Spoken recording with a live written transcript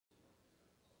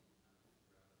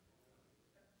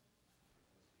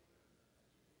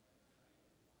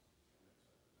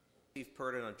Steve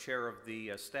Purden, I'm chair of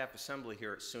the staff assembly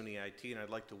here at SUNY IT, and I'd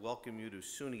like to welcome you to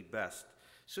SUNY Best.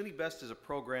 SUNY Best is a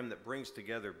program that brings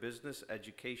together business,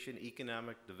 education,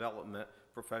 economic development,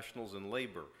 professionals, and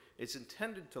labor. It's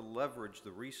intended to leverage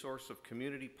the resource of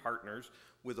community partners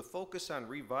with a focus on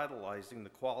revitalizing the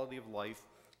quality of life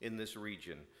in this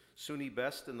region. SUNY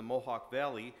Best in the Mohawk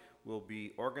Valley will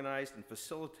be organized and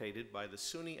facilitated by the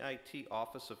SUNY IT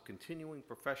Office of Continuing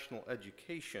Professional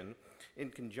Education in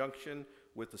conjunction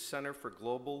with the Center for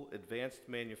Global Advanced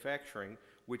Manufacturing,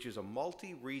 which is a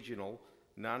multi-regional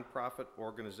nonprofit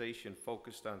organization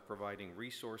focused on providing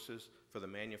resources for the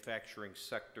manufacturing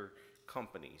sector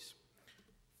companies.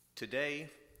 Today,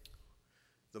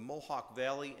 the Mohawk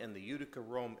Valley and the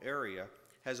Utica-Rome area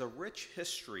has a rich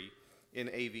history in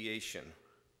aviation.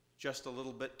 Just a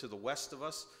little bit to the west of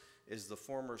us is the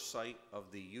former site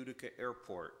of the Utica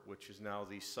Airport, which is now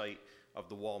the site of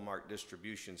the Walmart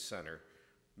Distribution Center.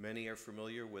 Many are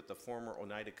familiar with the former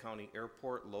Oneida County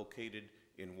Airport located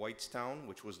in Whitestown,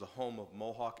 which was the home of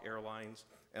Mohawk Airlines,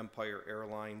 Empire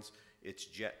Airlines, its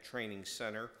jet training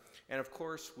center, and of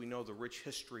course we know the rich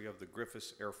history of the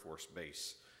Griffiss Air Force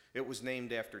Base. It was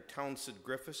named after Townsend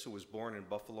Griffiss, who was born in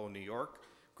Buffalo, New York.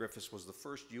 Griffiss was the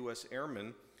first U.S.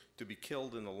 airman to be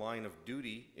killed in the line of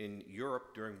duty in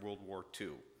Europe during World War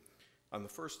II. On the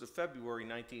 1st of February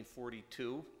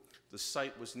 1942, the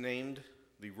site was named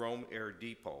the Rome Air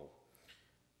Depot.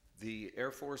 The Air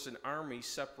Force and Army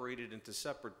separated into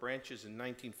separate branches in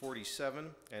 1947,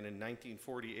 and in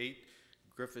 1948,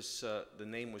 the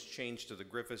name was changed to the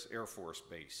Griffiss Air Force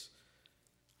Base.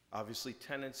 Obviously,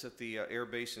 tenants at the air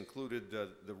base included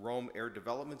the Rome Air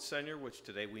Development Center, which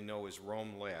today we know as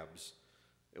Rome Labs.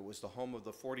 It was the home of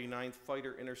the 49th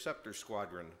Fighter Interceptor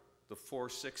Squadron, the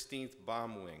 416th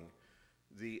Bomb Wing,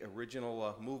 the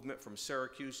original movement from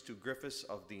Syracuse to Griffiss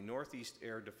of the Northeast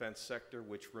Air Defense Sector,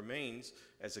 which remains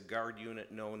as a guard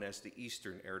unit known as the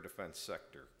Eastern Air Defense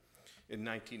Sector. In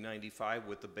 1995,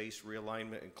 with the Base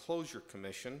Realignment and Closure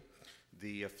Commission,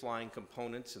 the flying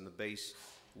components in the base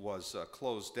was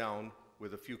closed down,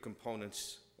 with a few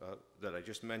components that I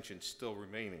just mentioned still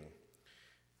remaining.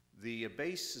 The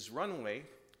base's runway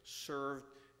served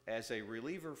as a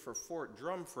reliever for Fort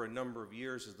Drum for a number of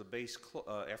years as the base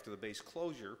after the base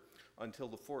closure, until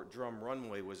the Fort Drum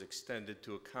runway was extended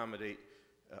to accommodate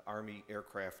Army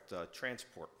aircraft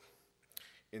transport.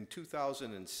 In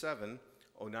 2007,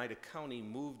 Oneida County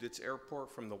moved its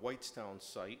airport from the Whitestown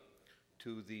site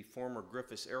to the former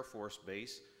Griffiss Air Force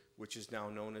Base, which is now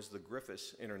known as the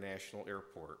Griffiss International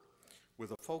Airport.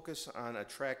 With a focus on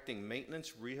attracting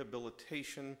maintenance,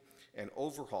 rehabilitation, and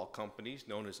overhaul companies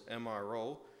known as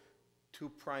MRO, two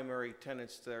primary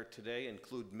tenants there today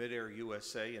include Mid-Air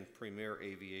USA and Premier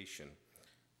Aviation.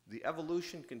 The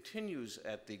evolution continues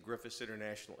at the Griffiss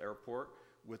International Airport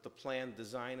with the planned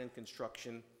design and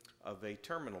construction of a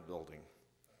terminal building.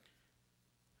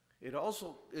 It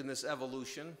also, in this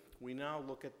evolution, we now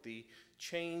look at the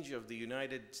change of the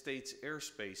United States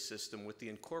Airspace System with the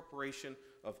incorporation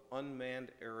of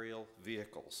unmanned aerial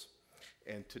vehicles.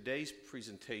 And today's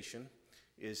presentation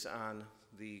is on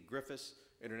the Griffiss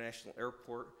International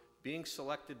Airport being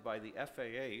selected by the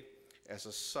FAA as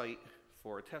a site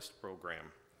for a test program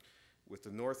with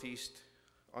the Northeast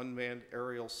Unmanned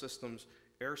Aerial Systems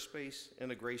Airspace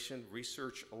Integration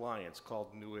Research Alliance,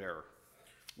 called NUAIR.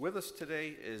 With us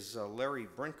today is Larry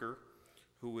Brinker,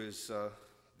 who is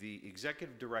the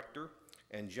Executive Director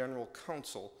and General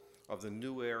Counsel of the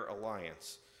NUAIR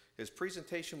Alliance. His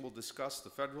presentation will discuss the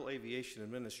Federal Aviation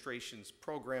Administration's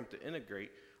program to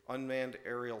integrate unmanned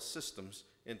aerial systems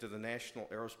into the National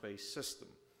Airspace System,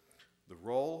 the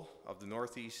role of the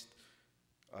Northeast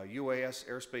UAS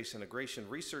Airspace Integration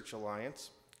Research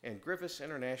Alliance and Griffiss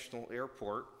International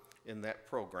Airport in that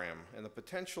program, and the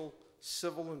potential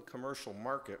civil and commercial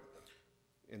market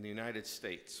in the United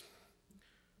States.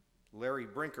 Larry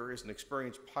Brinker is an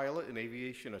experienced pilot and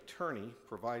aviation attorney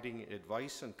providing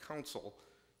advice and counsel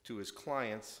to his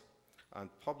clients on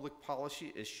public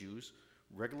policy issues,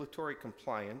 regulatory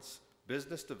compliance,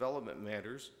 business development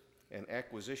matters, and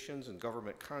acquisitions and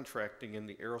government contracting in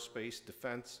the aerospace,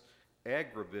 defense,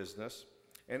 agribusiness,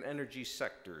 and energy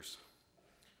sectors.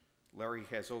 Larry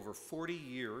has over 40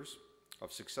 years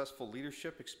of successful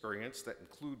leadership experience that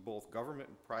include both government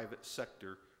and private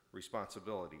sector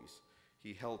responsibilities.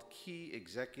 He held key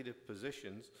executive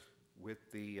positions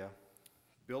with the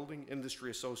Building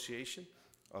Industry Association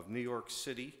of New York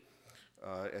City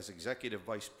as Executive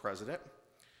Vice President,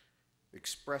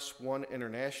 Express One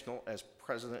International as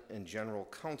President and General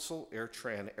Counsel,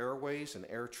 AirTran Airways and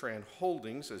AirTran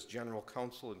Holdings as General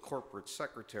Counsel and Corporate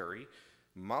Secretary,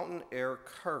 Mountain Air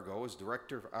Cargo as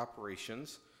Director of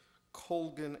Operations,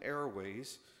 Colgan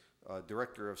Airways,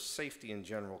 Director of Safety and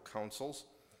General Counsels,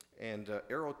 and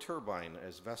Aero Turbine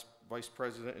as Vice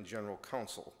President and General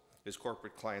Counsel. His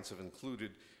corporate clients have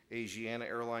included Asiana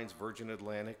Airlines, Virgin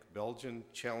Atlantic, Belgian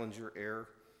Challenger Air,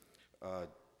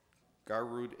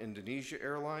 Garuda Indonesia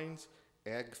Airlines,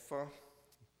 AGFA,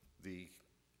 the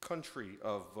country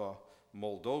of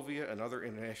Moldova, and other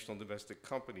international domestic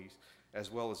companies, as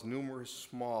well as numerous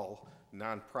small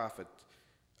nonprofit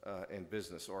and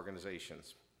business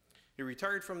organizations. He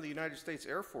retired from the United States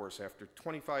Air Force after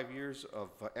 25 years of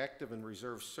active and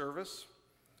reserve service.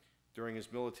 During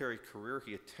his military career,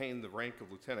 he attained the rank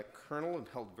of lieutenant colonel and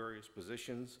held various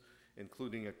positions,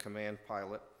 including a command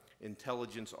pilot,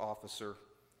 intelligence officer,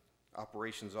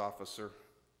 operations officer,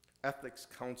 ethics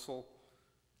counsel,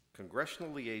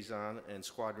 congressional liaison, and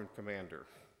squadron commander.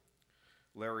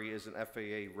 Larry is an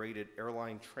FAA-rated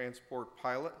airline transport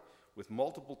pilot with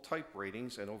multiple type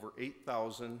ratings and over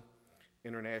 8,000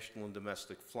 international and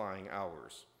domestic flying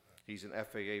hours. He's an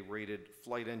FAA-rated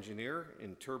flight engineer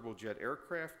in turbojet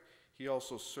aircraft. He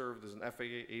also served as an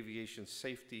FAA Aviation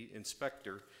Safety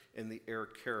Inspector in the Air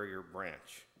Carrier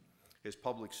branch. His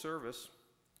public service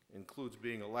includes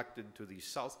being elected to the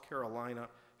South Carolina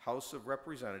House of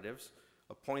Representatives,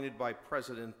 appointed by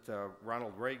President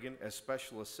Ronald Reagan as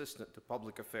Special Assistant to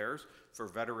Public Affairs for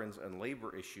Veterans and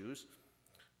Labor Issues,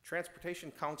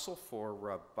 Transportation Counsel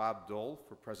for Bob Dole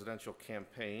for Presidential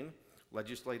Campaign,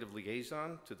 Legislative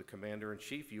Liaison to the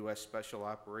Commander-in-Chief, U.S. Special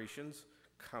Operations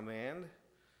Command,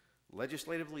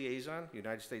 Legislative Liaison,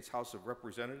 United States House of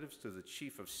Representatives to the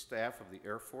Chief of Staff of the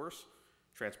Air Force,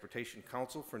 Transportation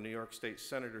Counsel for New York State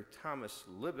Senator Thomas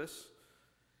Libous,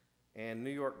 and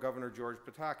New York Governor George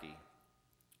Pataki,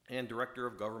 and Director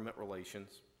of Government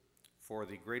Relations for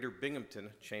the Greater Binghamton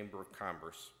Chamber of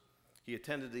Commerce. He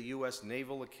attended the U.S.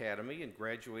 Naval Academy and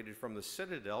graduated from the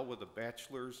Citadel with a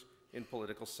bachelor's in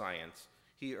political science.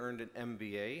 He earned an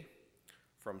MBA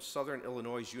from Southern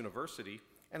Illinois University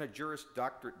and a Juris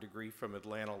Doctorate degree from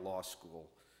Atlanta Law School.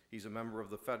 He's a member of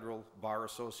the Federal Bar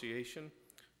Association,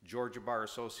 Georgia Bar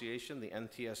Association, the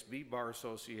NTSB Bar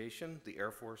Association, the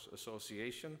Air Force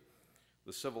Association,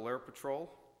 the Civil Air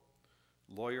Patrol,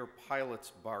 Lawyer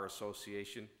Pilots Bar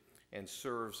Association, and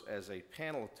serves as a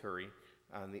panel attorney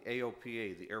on the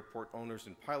AOPA, the Airport Owners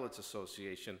and Pilots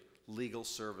Association Legal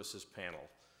Services Panel.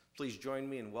 Please join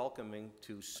me in welcoming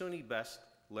to SUNY Best,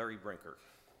 Larry Brinker.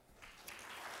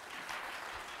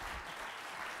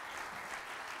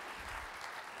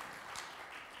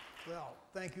 Well,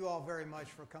 thank you all very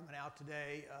much for coming out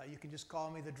today. You can just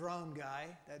call me the drone guy.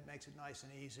 That makes it nice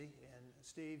and easy. And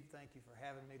Steve, thank you for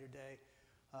having me today.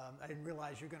 I didn't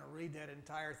realize you're going to read that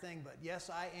entire thing, but yes,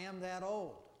 I am that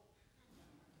old.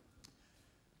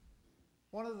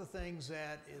 One of the things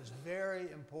that is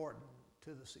very important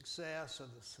to the success of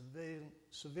the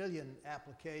civilian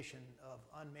application of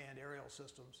unmanned aerial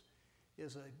systems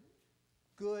is a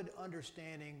good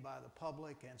understanding by the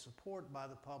public and support by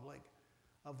the public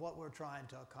of what we're trying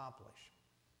to accomplish.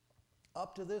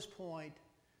 Up to this point,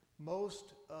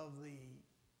 most of the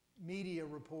media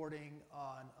reporting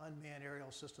on unmanned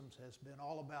aerial systems has been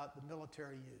all about the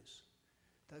military use,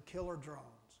 the killer drones.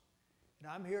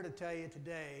 And I'm here to tell you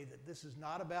today that this is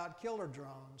not about killer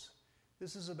drones.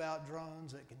 This is about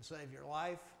drones that can save your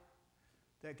life,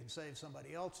 that can save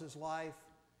somebody else's life,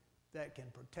 that can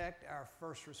protect our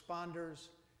first responders,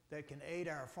 that can aid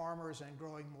our farmers in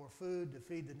growing more food to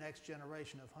feed the next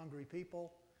generation of hungry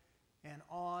people, and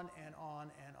on and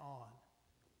on and on.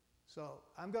 So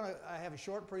I have a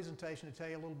short presentation to tell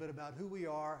you a little bit about who we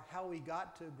are, how we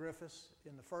got to Griffiss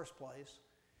in the first place,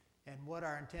 and what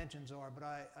our intentions are, but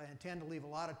I intend to leave a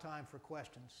lot of time for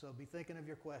questions, so be thinking of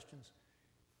your questions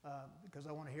because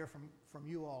I want to hear from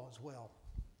you all as well.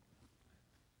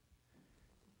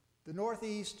 The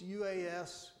Northeast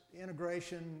UAS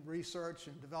Integration, Research,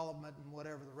 and Development, and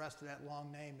whatever the rest of that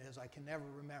long name is, I can never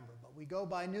remember, but we go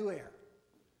by NUAIR.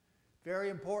 Very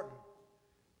important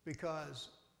because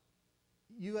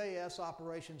UAS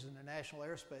operations in the National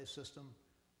Airspace System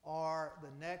are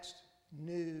the next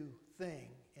new thing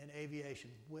in aviation,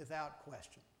 without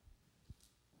question.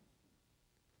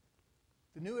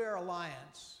 The NUAIR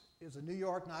Alliance is a New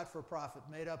York not-for-profit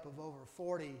made up of over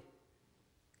 40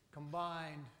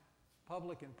 combined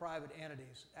public and private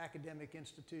entities, academic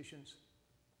institutions,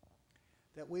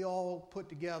 that we all put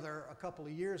together a couple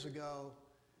of years ago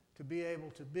to be able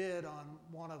to bid on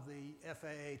one of the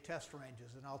FAA test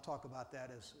ranges, and I'll talk about that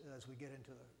as we get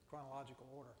into the chronological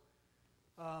order.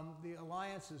 The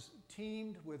Alliance is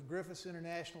teamed with Griffiss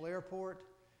International Airport.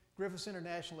 Griffiss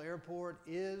International Airport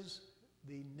is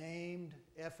the named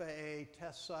FAA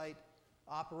test site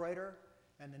operator,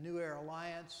 and the NUAIR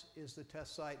Alliance is the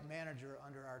test site manager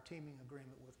under our teaming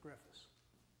agreement with Griffiss.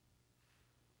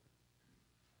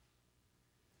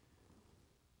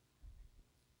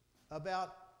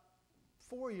 About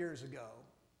 4 years ago,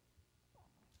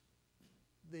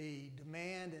 the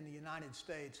demand in the United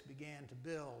States began to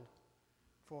build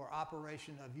for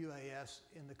operation of UAS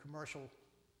in the commercial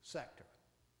sector.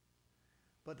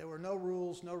 But there were no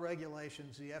rules, no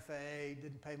regulations. The FAA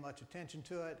didn't pay much attention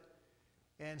to it.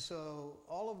 And so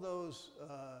all of those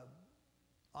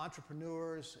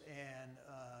entrepreneurs and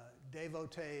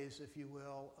devotees, if you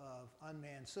will, of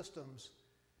unmanned systems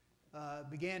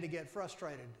began to get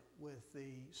frustrated with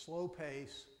the slow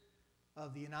pace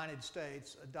of the United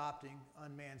States adopting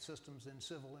unmanned systems in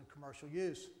civil and commercial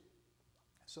use.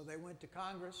 So they went to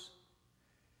Congress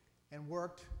and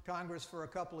worked Congress for a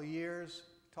couple of years,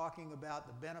 talking about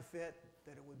the benefit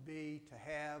that it would be to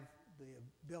have the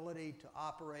ability to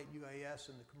operate UAS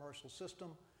in the commercial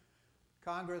system.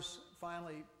 Congress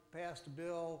finally passed a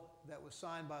bill that was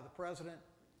signed by the President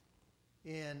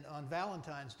on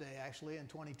Valentine's Day, actually, in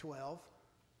 2012.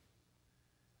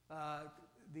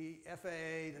 The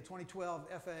 2012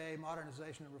 FAA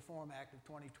Modernization and Reform Act of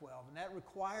 2012, and that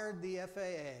required the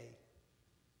FAA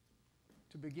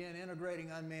to begin integrating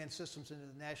unmanned systems into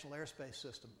the National Airspace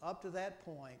System. Up to that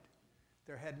point,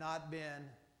 there had not been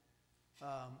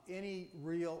any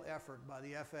real effort by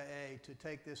the FAA to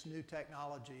take this new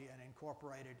technology and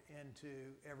incorporate it into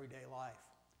everyday life.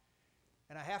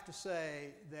 And I have to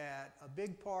say that a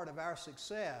big part of our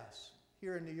success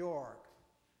here in New York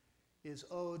is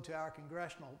owed to our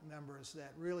congressional members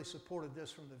that really supported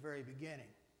this from the very beginning.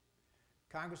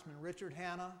 Congressman Richard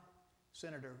Hanna,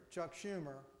 Senator Chuck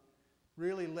Schumer,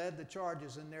 really led the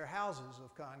charges in their houses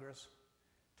of Congress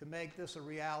to make this a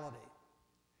reality.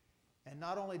 And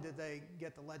not only did they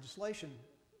get the legislation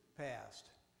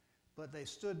passed, but they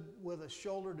stood with us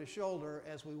shoulder to shoulder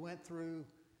as we went through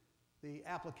the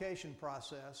application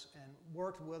process and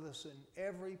worked with us in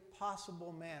every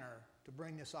possible manner to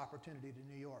bring this opportunity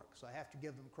to New York. So I have to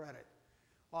give them credit.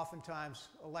 Oftentimes,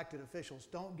 elected officials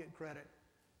don't get credit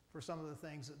for some of the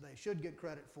things that they should get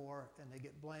credit for, and they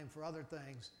get blamed for other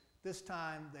things. This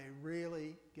time, they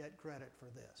really get credit for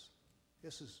this.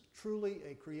 This is truly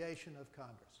a creation of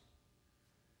Congress.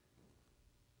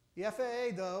 The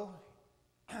FAA, though,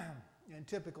 in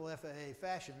typical FAA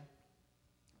fashion,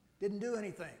 didn't do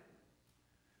anything.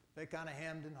 They kind of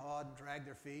hemmed and hawed and dragged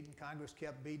their feet, and Congress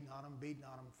kept beating on them.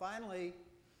 Finally,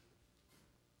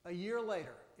 a year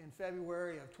later, in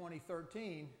February of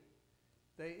 2013,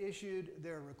 they issued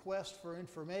their request for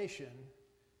information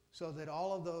so that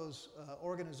all of those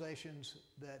organizations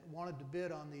that wanted to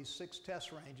bid on these 6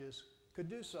 test ranges could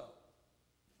do so.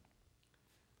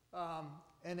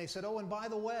 And they said, oh, and by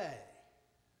the way,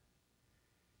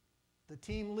 the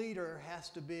team leader has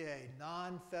to be a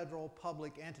non-federal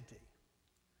public entity.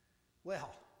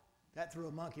 Well, that threw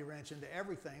a monkey wrench into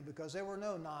everything because there were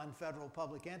no non-federal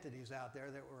public entities out there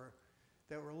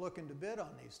that were looking to bid on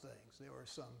these things. There were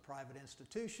some private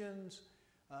institutions,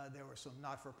 there were some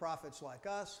not-for-profits like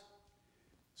us.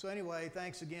 So anyway,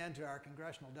 thanks again to our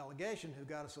congressional delegation who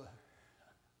got us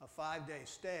a 5-day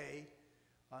stay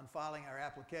on filing our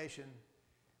application.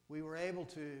 We were able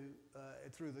to,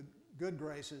 through the good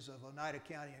graces of Oneida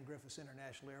County and Griffiss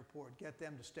International Airport, get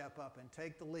them to step up and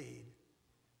take the lead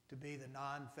to be the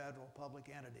non-federal public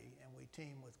entity, and we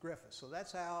teamed with Griffiss. So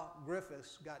that's how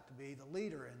Griffiss got to be the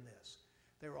leader in this.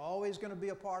 They were always going to be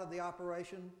a part of the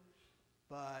operation,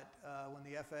 but when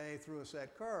the FAA threw us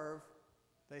that curve,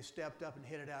 they stepped up and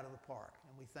hit it out of the park,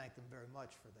 and we thank them very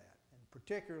much for that, and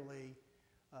particularly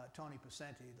Tony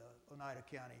Pacenti, the Oneida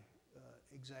County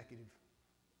executive.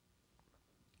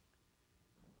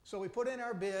 So we put in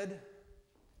our bid,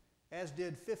 as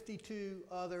did 52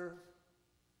 other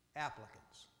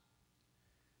applicants.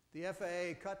 The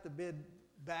FAA cut the bid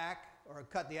back, or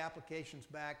cut the applications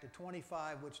back to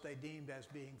 25, which they deemed as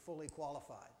being fully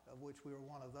qualified, of which we were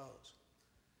one of those.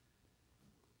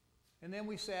 And then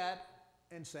we sat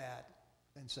and sat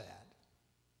and sat.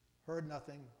 Heard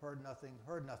nothing, heard nothing,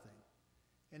 heard nothing.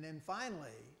 And then finally,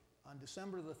 on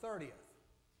December the 30th,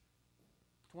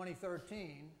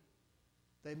 2013,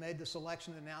 they made the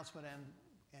selection announcement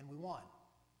and we won.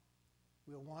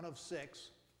 We were one of 6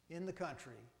 in the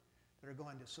country that are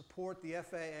going to support the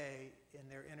FAA in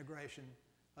their integration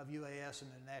of UAS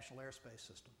into the National Airspace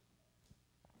System.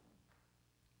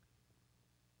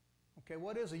 Okay,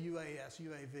 what is a UAS,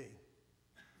 UAV?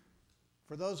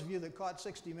 For those of you that caught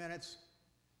 60 Minutes,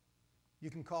 you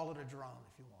can call it a drone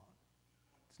if you want.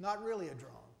 It's not really a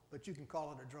drone, but you can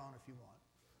call it a drone if you want.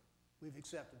 We've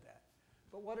accepted that.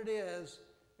 But what it is,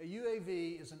 a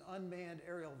UAV is an unmanned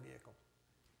aerial vehicle.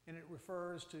 and it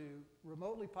refers to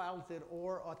remotely piloted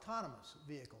or autonomous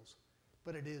vehicles,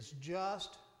 but it is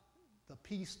just the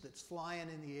piece that's flying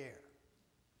in the air.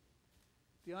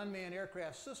 The unmanned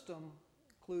aircraft system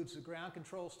includes the ground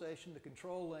control station, the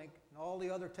control link, and all the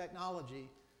other technology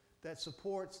that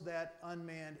supports that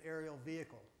unmanned aerial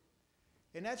vehicle.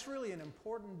 And that's really an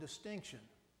important distinction,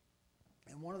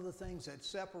 and one of the things that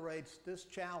separates this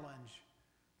challenge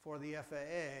for the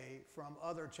FAA from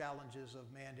other challenges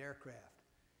of manned aircraft.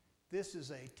 This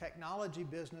is a technology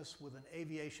business with an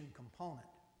aviation component.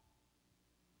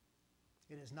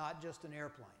 It is not just an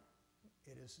airplane.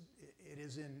 It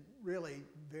is in really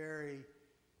very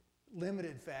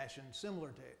limited fashion similar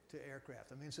to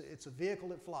aircraft. I mean, it's a vehicle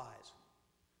that flies,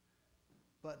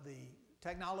 but the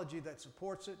technology that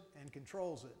supports it and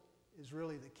controls it is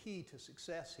really the key to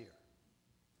success here.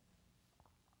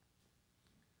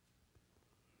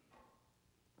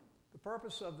 The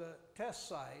purpose of the test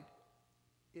site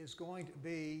is going to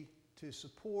be to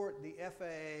support the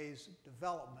FAA's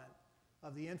development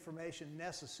of the information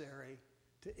necessary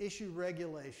to issue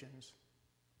regulations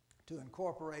to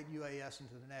incorporate UAS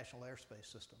into the National Airspace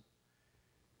System.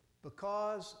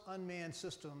 Because unmanned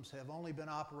systems have only been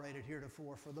operated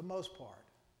heretofore, for the most part,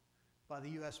 by the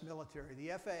U.S. military, the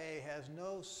FAA has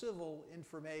no civil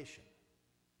information.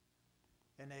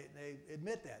 And they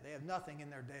admit that. They have nothing in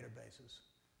their databases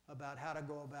about how to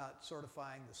go about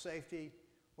certifying the safety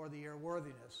or the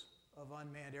airworthiness of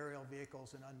unmanned aerial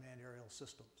vehicles and unmanned aerial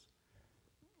systems.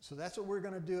 So that's what we're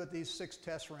going to do at these 6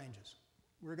 test ranges.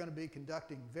 We're going to be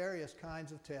conducting various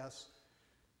kinds of tests,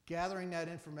 gathering that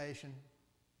information,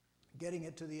 getting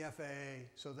it to the FAA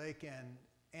so they can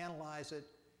analyze it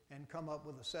and come up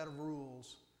with a set of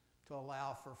rules to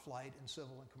allow for flight in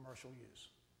civil and commercial use.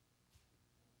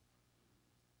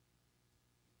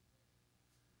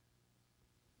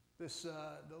 This,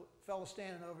 the fellow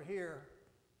standing over here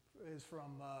is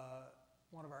from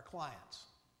one of our clients.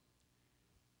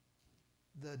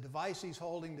 The device he's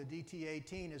holding, the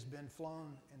DT-18, has been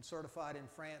flown and certified in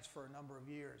France for a number of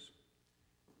years.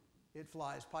 It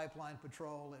flies pipeline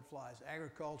patrol, it flies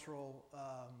agricultural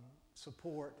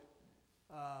support.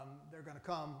 They're going to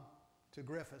come to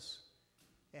Griffiss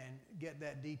and get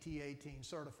that DT-18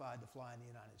 certified to fly in the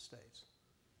United States.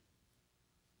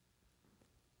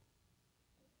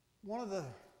 One of the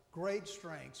great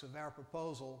strengths of our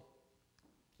proposal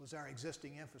was our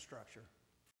existing infrastructure.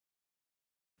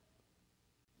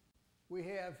 We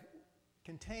have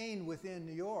contained within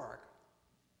New York,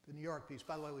 the New York piece,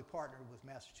 by the way, we partnered with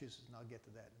Massachusetts, and I'll get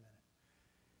to that in a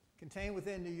minute. Contained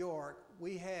within New York,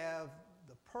 we have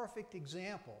the perfect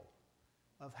example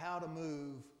of how to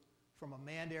move from a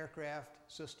manned aircraft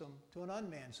system to an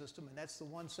unmanned system, and that's the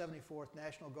 174th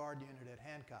National Guard Unit at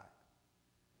Hancock.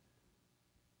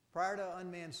 Prior to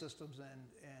unmanned systems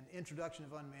and introduction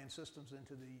of unmanned systems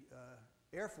into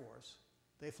the Air Force,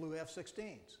 they flew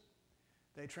F-16s.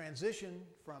 They transitioned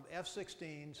from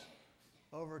F-16s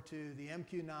over to the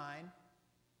MQ-9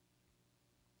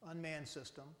 unmanned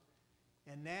system,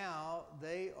 and now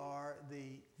they are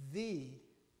the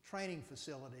training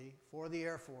facility for the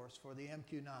Air Force for the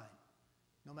MQ-9.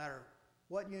 No matter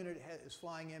what unit is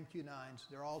flying MQ-9s,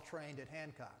 they're all trained at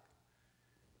Hancock.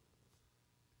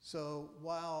 So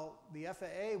while the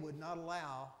FAA would not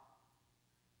allow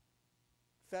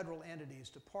federal entities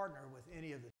to partner with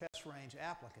any of the test range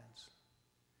applicants,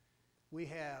 we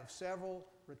have several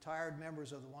retired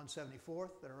members of the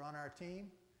 174th that are on our team,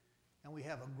 and we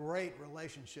have a great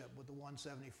relationship with the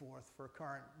 174th for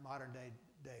current modern day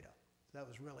data. So that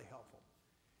was really helpful.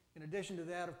 In addition to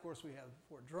that, of course, we have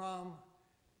Fort Drum,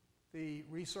 the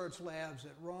research labs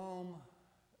at Rome,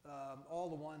 all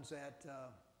the ones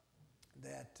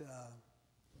that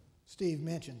Steve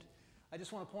mentioned. I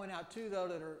just want to point out two, though,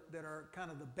 that are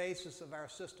kind of the basis of our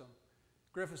system.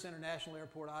 Griffiss International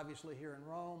Airport, obviously here in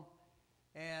Rome,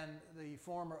 and the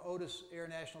former Otis Air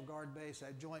National Guard Base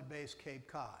at Joint Base Cape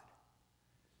Cod.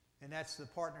 And that's the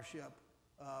partnership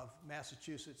of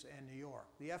Massachusetts and New York.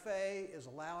 The FAA is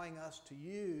allowing us to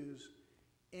use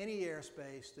any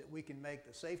airspace that we can make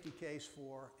the safety case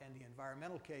for and the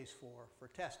environmental case for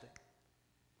testing.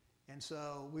 And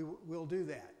so we'll do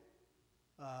that.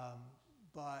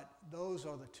 But those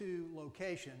are the 2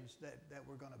 locations that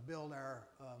we're going to build our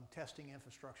testing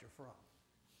infrastructure from.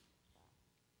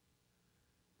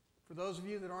 For those of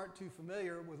you that aren't too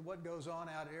familiar with what goes on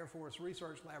out at Air Force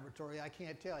Research Laboratory, I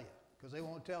can't tell you, because they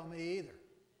won't tell me either.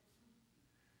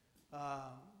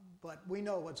 But we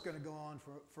know what's going to go on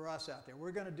for us out there.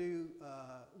 We're going to do,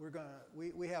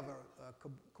 we have a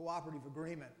cooperative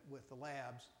agreement with the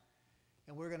labs,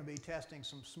 and we're going to be testing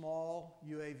some small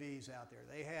UAVs out there.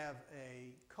 They have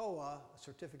a COA, a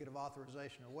Certificate of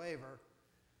Authorization or Waiver,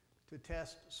 to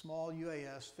test small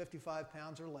UAS, 55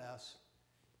 pounds or less,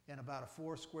 in about a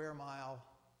 4 square mile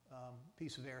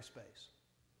piece of airspace.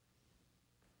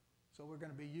 So we're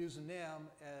going to be using them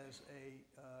as a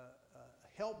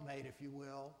helpmate, if you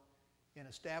will, in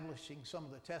establishing some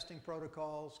of the testing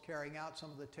protocols, carrying out some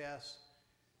of the tests,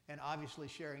 and obviously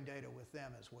sharing data with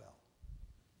them as well.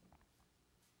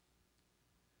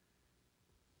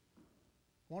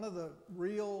 One of the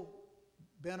real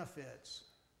benefits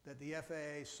that the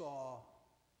FAA saw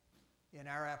in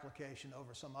our application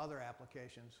over some other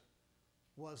applications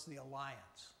was the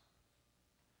alliance.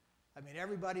 I mean,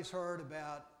 everybody's heard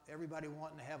about everybody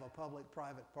wanting to have a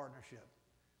public-private partnership.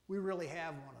 We really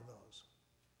have one of those.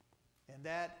 And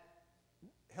that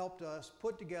helped us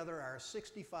put together our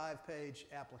 65-page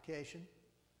application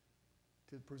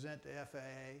to present to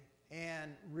FAA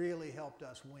and really helped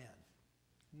us win.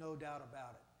 No doubt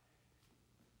about it.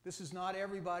 This is not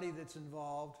everybody that's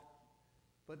involved,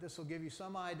 but this will give you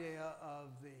some idea of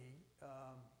the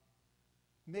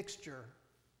mixture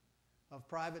of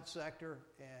private sector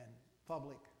and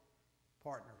public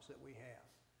partners that we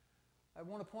have. I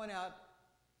want to point out,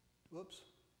 whoops,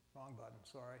 wrong button,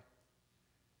 sorry.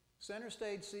 Center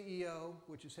State CEO,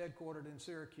 which is headquartered in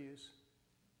Syracuse,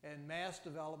 and Mass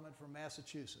Development from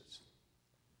Massachusetts.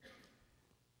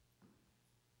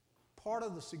 Part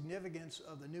of the significance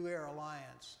of the NUAIR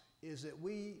Alliance is that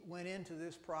we went into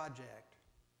this project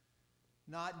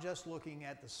not just looking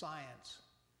at the science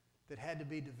that had to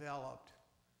be developed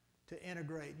to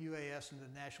integrate UAS into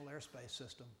the National Airspace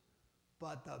System,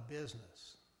 but the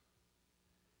business.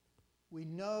 We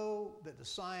know that the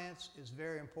science is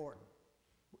very important.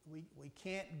 We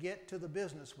can't get to the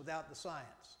business without the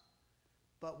science,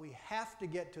 but we have to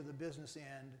get to the business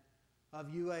end of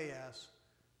UAS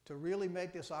to really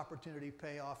make this opportunity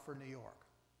pay off for New York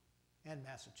and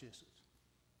Massachusetts.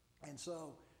 And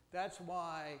so that's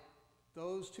why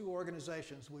those two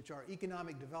organizations, which are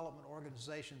economic development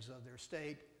organizations of their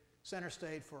state, Center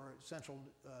State for Central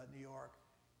New York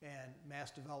and Mass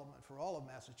Development for all of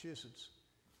Massachusetts,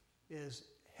 is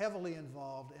heavily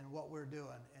involved in what we're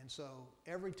doing. And so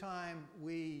every time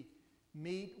we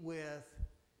meet with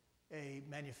a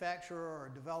manufacturer or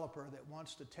a developer that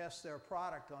wants to test their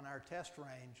product on our test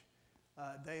range,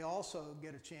 they also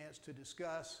get a chance to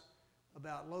discuss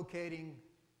about locating,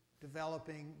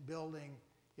 developing, building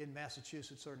in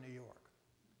Massachusetts or New York.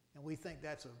 And we think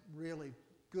that's a really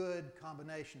good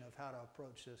combination of how to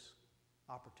approach this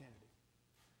opportunity.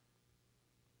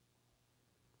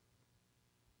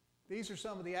 These are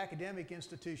some of the academic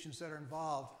institutions that are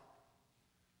involved.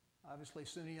 Obviously,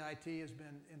 SUNY IT has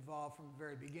been involved from the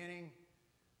very beginning.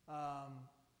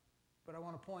 But I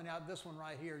want to point out this one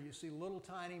right here. You see little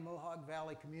tiny Mohawk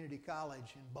Valley Community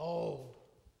College in bold.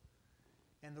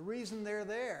 And the reason they're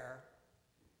there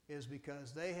is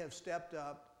because they have stepped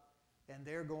up and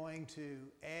they're going to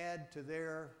add to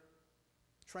their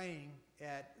training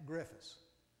at Griffiss.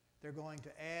 They're going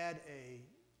to add a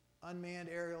Unmanned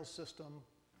Aerial System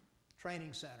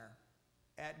training center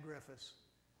at Griffiss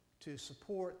to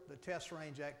support the test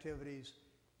range activities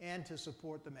and to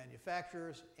support the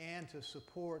manufacturers and to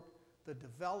support the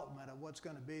development of what's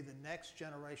going to be the next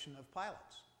generation of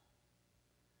pilots.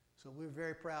 So we're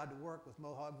very proud to work with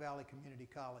Mohawk Valley Community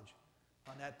College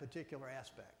on that particular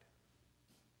aspect.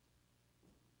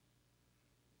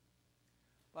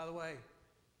 By the way,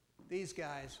 these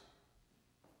guys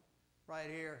right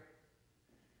here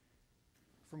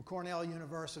from Cornell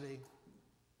University,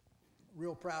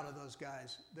 real proud of those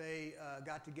guys. They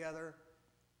got together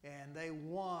and they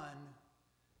won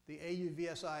the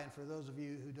AUVSI, and for those of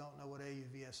you who don't know what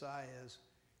AUVSI is,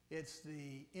 it's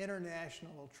the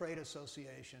International Trade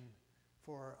Association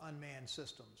for Unmanned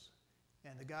Systems.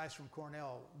 And the guys from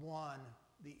Cornell won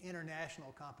the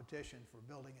international competition for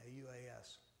building a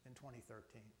UAS in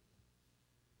 2013.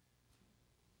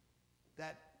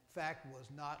 That fact was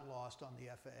not lost on the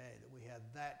FAA, that we have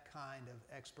that kind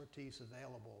of expertise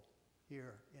available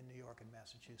here in New York and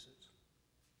Massachusetts.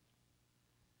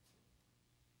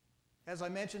 As I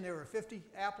mentioned, there were 50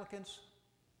 applicants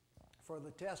for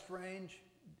the test range,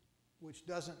 which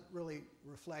doesn't really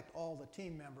reflect all the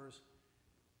team members,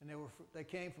 and they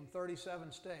came from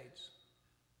 37 states.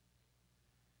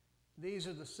 These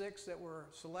are the 6 that were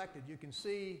selected. You can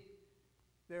see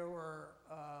there were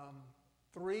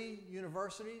 3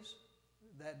 universities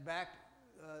that backed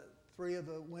 3 of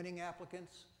the winning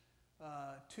applicants,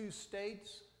 2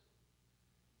 states,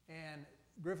 and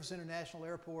Griffiss International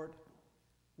Airport,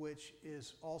 which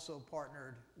is also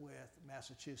partnered with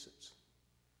Massachusetts.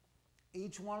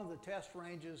 Each one of the test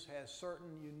ranges has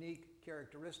certain unique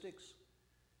characteristics,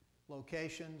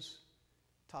 locations,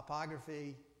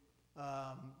 topography,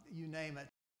 you name it.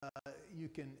 You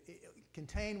can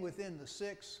contain within the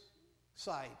 6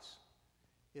 sites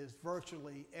is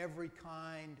virtually every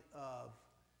kind of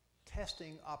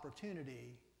testing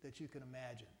opportunity that you can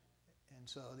imagine. And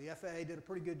so the FAA did a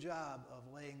pretty good job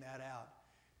of laying that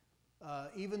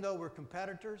out. Even though we're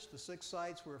competitors, the 6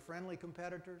 sites were friendly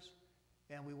competitors,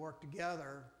 and we worked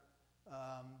together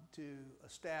to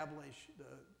establish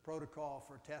the protocol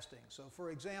for testing. So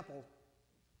for example,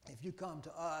 if you come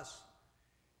to us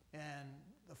and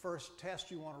the first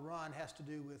test you want to run has to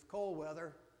do with cold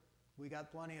weather, we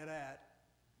got plenty of that.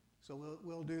 So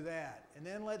we'll do that. And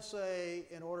then let's say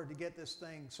in order to get this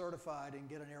thing certified and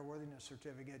get an airworthiness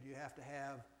certificate, you have to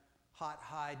have hot,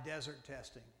 high desert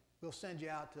testing. We'll send you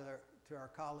out to our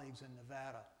colleagues in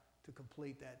Nevada to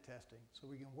complete that testing. So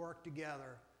we can work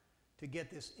together to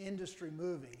get this industry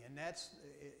moving. And that's,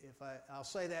 I'll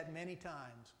say that many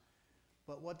times,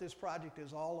 but what this project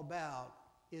is all about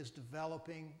is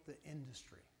developing the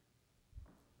industry.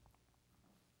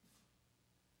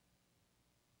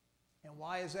 And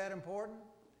why is that important?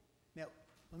 Now,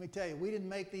 let me tell you, we didn't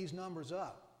make these numbers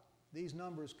up. These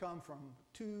numbers come from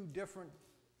 2 different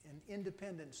and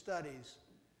independent studies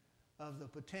of the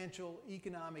potential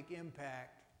economic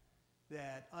impact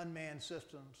that unmanned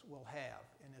systems will have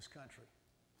in this country.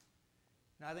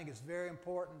 And I think it's very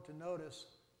important to notice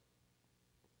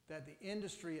that the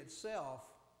industry itself,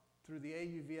 through the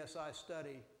AUVSI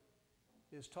study,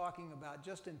 is talking about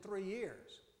just in 3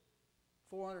 years,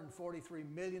 $443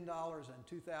 million and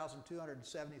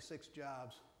 2,276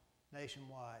 jobs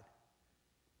nationwide.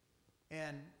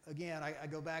 And again, I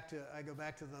go back to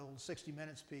the old 60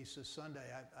 Minutes piece this Sunday.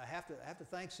 I have to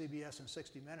thank CBS and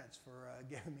 60 Minutes for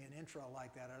giving me an intro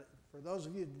like that. For those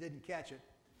of you that didn't catch it,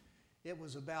 it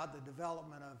was about the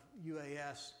development of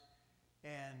UAS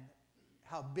and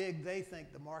how big they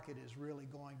think the market is really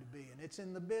going to be, and it's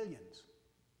in the billions.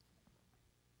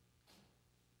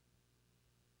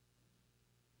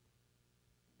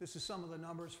 This is some of the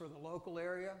numbers for the local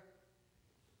area.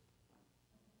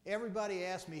 Everybody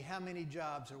asks me, how many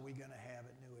jobs are we going to have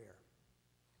at NUAIR?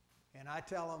 And I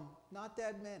tell them, not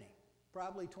that many,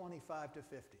 probably 25 to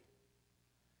 50.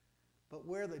 But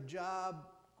where the job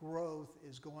growth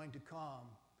is going to come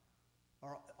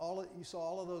are you saw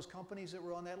all of those companies that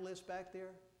were on that list back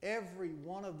there? Every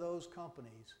one of those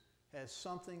companies has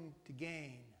something to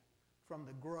gain from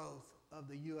the growth of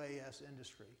the UAS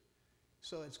industry.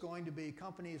 So it's going to be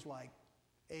companies like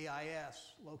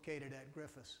AIS located at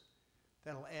Griffiss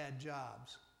that'll add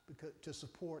jobs to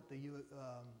support the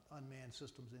unmanned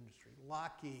systems industry.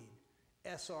 Lockheed,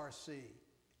 SRC,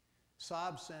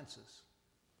 Saab Census,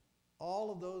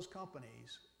 all of those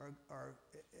companies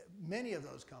many of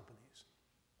those companies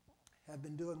have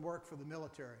been doing work for the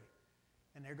military,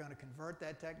 and they're going to convert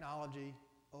that technology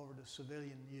over to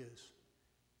civilian use,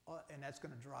 and that's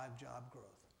going to drive job growth.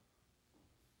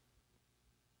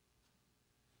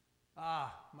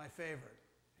 Ah, my favorite.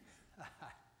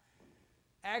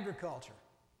 Agriculture.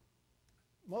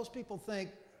 Most people think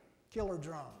killer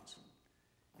drones.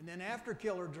 And then after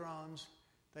killer drones,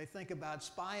 they think about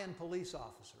spying police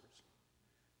officers.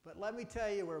 But let me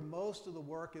tell you where most of the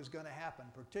work is going to happen,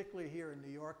 particularly here in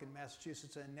New York and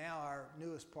Massachusetts, and now our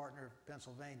newest partner,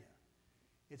 Pennsylvania.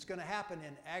 It's going to happen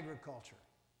in agriculture.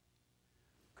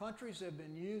 Countries have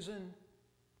been using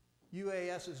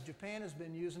UASs. Japan has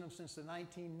been using them since the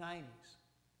 1990s.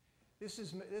 This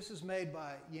is made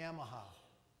by Yamaha.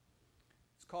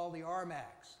 It's called the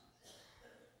RMAX.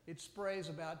 It sprays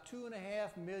about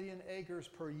 2.5 million acres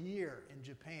per year in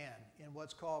Japan in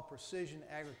what's called precision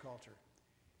agriculture.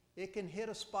 It can hit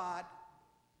a spot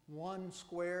 1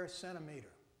 square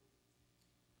centimeter.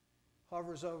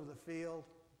 Hovers over the field,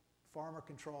 farmer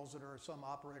controls it or some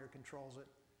operator controls it.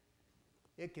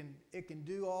 It can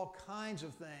do all kinds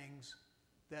of things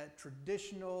that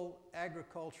traditional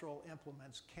agricultural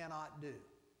implements cannot do.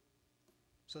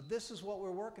 So this is what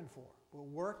we're working for. We're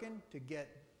working to get,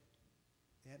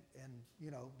 and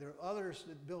you know, there are others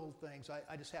that build things.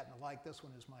 I just happen to like this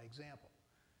one as my example.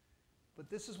 But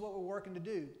this is what we're working to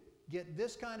do. Get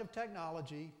this kind of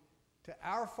technology to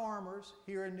our farmers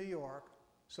here in New York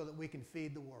so that we can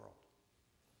feed the world.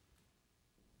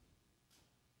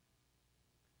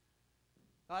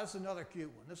 Now, this is another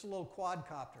cute one. This is a little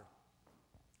quadcopter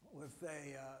with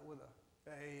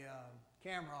a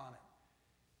camera on it.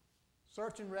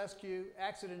 Search and rescue,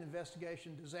 accident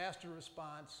investigation, disaster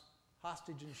response,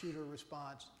 hostage and shooter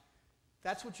response.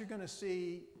 That's what you're going to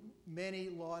see many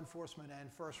law enforcement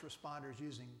and first responders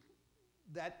using,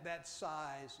 that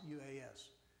size UAS.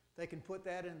 They can put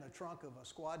that in the trunk of a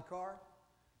squad car,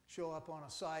 show up on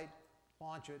a site,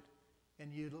 launch it,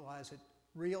 and utilize it.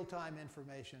 Real-time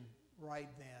information right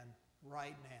then,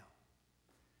 right now.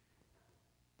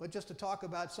 But just to talk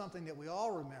about something that we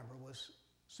all remember was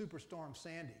Superstorm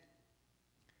Sandy.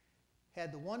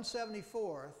 Had the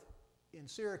 174th in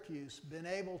Syracuse been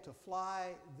able to fly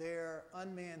their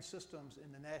unmanned systems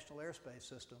in the National Airspace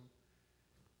System,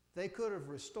 they could have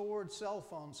restored cell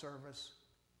phone service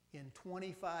in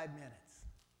 25 minutes,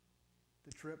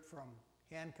 the trip from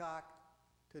Hancock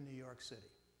to New York City.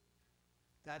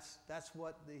 That's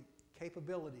what the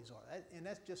capabilities are, and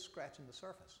that's just scratching the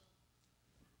surface.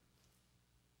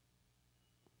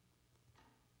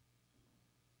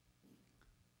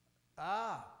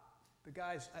 The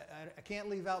guys, I can't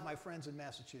leave out my friends in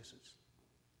Massachusetts.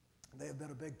 They have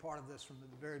been a big part of this from the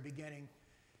very beginning.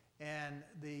 And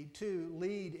the two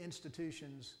lead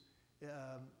institutions,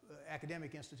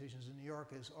 academic institutions in New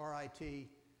York is RIT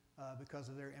because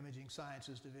of their Imaging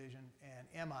Sciences Division, and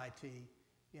MIT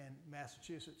in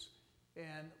Massachusetts.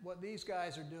 And what these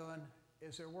guys are doing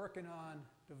is they're working on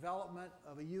development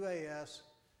of a UAS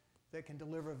that can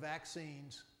deliver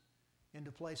vaccines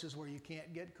into places where you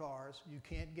can't get cars, you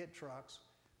can't get trucks.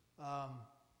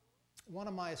 One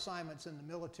of my assignments in the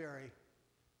military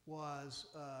was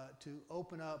to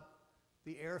open up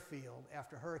the airfield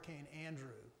after Hurricane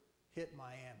Andrew hit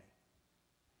Miami.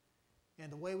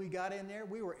 And the way we got in there,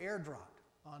 we were airdropped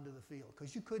onto the field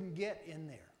because you couldn't get in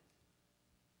there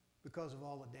because of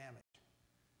all the damage.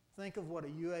 Think of what a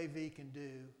UAV can do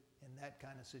in that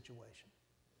kind of situation.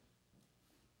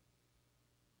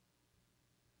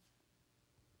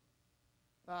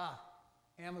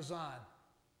 Amazon.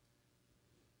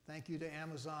 Thank you to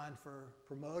Amazon for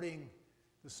promoting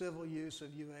the civil use of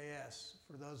UAS.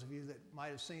 For those of you that might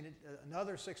have seen it,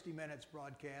 another 60 Minutes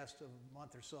broadcast a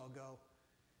month or so ago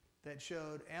that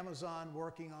showed Amazon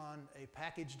working on a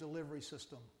package delivery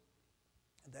system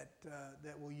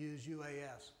that will use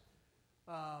UAS.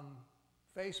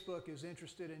 Facebook is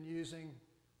interested in using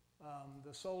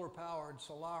the solar-powered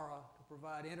Solara to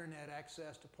provide internet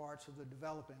access to parts of the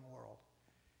developing world.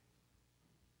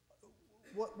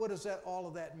 What does all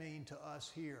of that mean to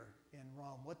us here in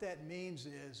Rome? What that means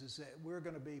is that we're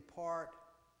going to be part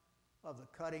of the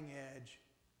cutting edge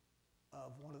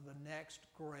of one of the next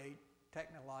great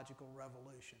technological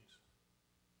revolutions.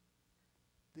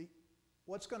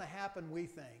 What's going to happen, we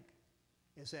think,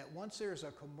 is that once there's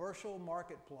a commercial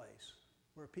marketplace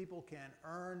where people can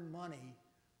earn money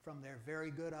from their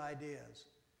very good ideas,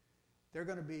 there are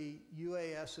going to be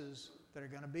UASs that are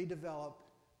going to be developed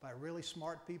by really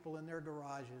smart people in their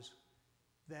garages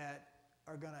that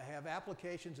are going to have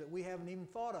applications that we haven't even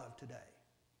thought of today.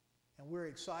 And we're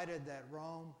excited that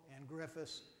Rome and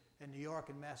Griffiss and New York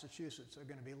and Massachusetts are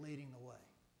going to be leading the way.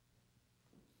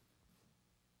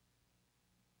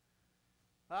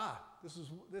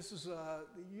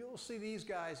 You'll see these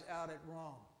guys out at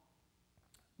Rome.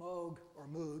 Moog, or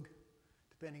Moog,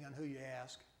 depending on who you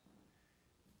ask,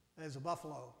 is a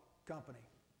Buffalo company.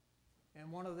 And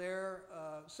one of their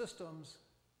systems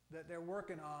that they're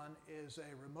working on is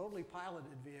a remotely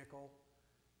piloted vehicle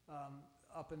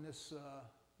up in this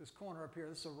corner up here.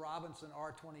 This is a Robinson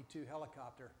R-22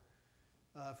 helicopter.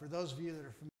 For those of you that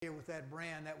are familiar with that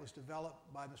brand, that was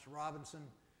developed by Mr. Robinson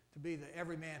to be the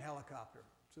everyman helicopter.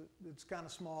 So it's kind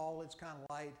of small, it's kind of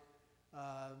light.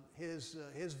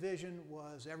 His vision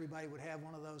was everybody would have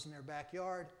one of those in their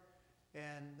backyard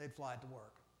and they'd fly it to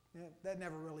work. That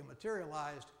never really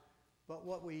materialized. But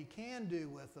what we can do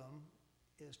with them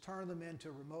is turn them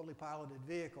into remotely piloted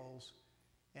vehicles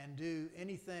and do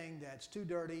anything that's too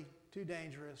dirty, too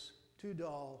dangerous, too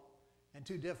dull, and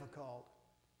too difficult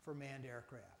for manned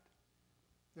aircraft.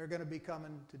 They're going to be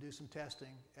coming to do some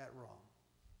testing at Rome.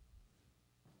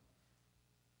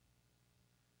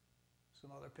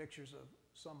 Some other pictures of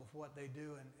some of what they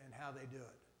do and how they do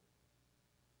it.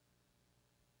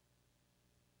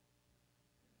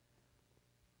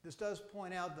 This does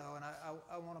point out, though, and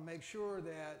I want to make sure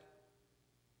that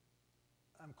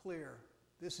I'm clear,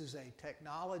 this is a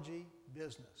technology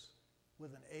business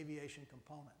with an aviation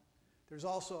component. There's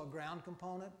also a ground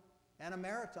component and a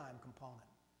maritime component.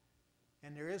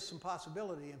 And there is some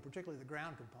possibility, and particularly the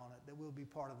ground component, that we'll be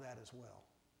part of that as well.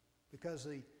 Because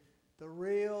the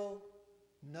real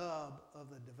nub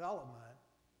of the development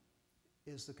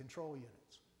is the control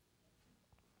units.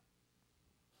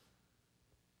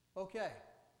 Okay.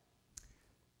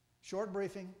 Short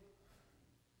briefing,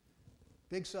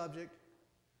 big subject,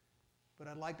 but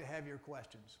I'd like to have your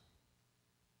questions.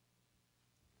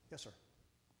 Yes, sir.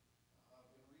 I've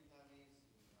been reading on these,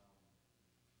 and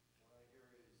what I hear is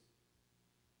we're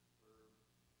 8 to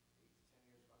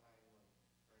 10 years behind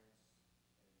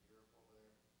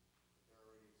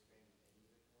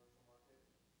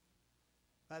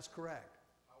That's correct.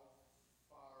 How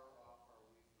far off are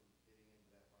we from getting into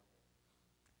that market?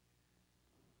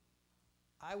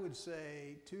 I would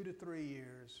say 2 to 3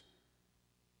 years,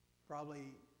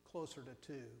 probably closer to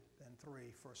 2 than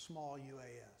 3 for small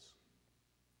UAS.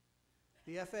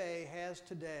 The FAA has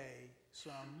today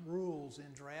some rules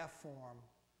in draft form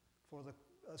for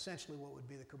essentially what would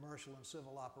be the commercial and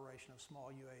civil operation of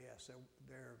small UAS.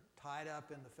 They're tied up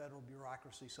in the federal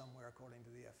bureaucracy somewhere, according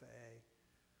to the FAA.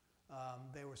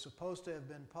 They were supposed to have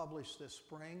been published this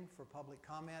spring for public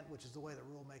comment, which is the way the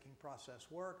rulemaking process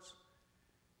works.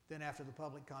 Then after the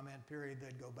public comment period,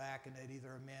 they'd go back and they'd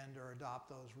either amend or adopt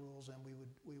those rules, and we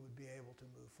would be able to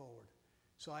move forward.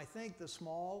 So I think the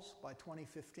smalls by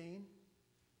 2015,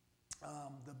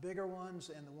 the bigger ones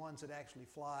and the ones that actually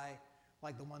fly,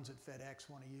 like the ones that FedEx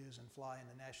want to use and fly in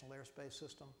the National Airspace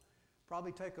System,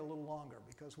 probably take a little longer,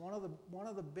 because one of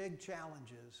the big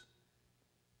challenges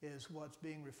is what's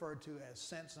being referred to as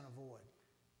sense and avoid.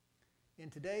 In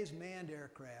today's manned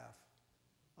aircraft,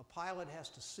 a pilot has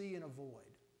to see and avoid,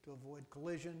 to avoid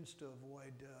collisions, to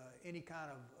avoid any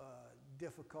kind of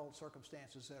difficult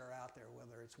circumstances that are out there,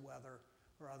 whether it's weather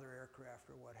or other aircraft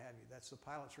or what have you. That's the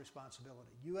pilot's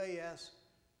responsibility. UAS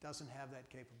doesn't have that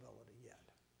capability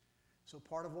yet. So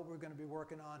part of what we're going to be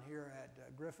working on here at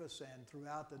Griffiss and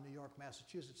throughout the New York,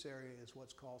 Massachusetts area is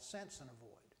what's called sense and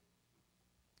avoid.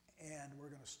 And we're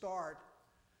going to start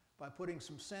by putting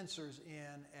some sensors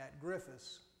in at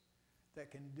Griffiss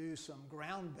that can do some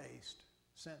ground-based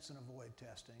sense and avoid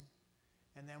testing.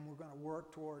 And then we're going to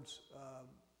work towards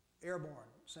airborne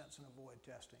sense and avoid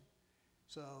testing.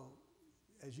 So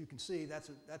as you can see, that's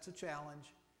a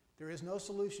challenge. There is no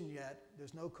solution yet.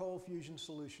 There's no cold fusion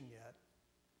solution yet.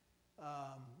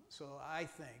 So I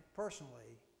think,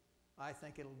 personally, I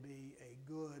think it'll be a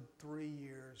good 3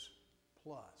 years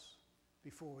plus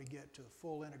before we get to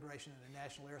full integration in the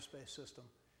National Airspace System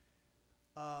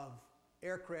of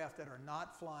aircraft that are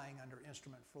not flying under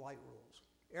instrument flight rules.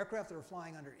 Aircraft that are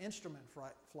flying under instrument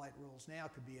flight rules now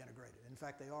could be integrated. In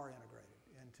fact, they are integrated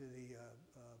into the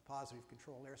positive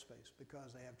control airspace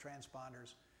because they have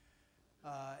transponders,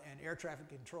 and air traffic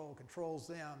control controls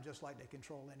them just like they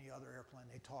control any other airplane.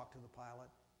 They talk to the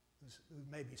pilot who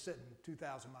may be sitting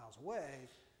 2,000 miles away,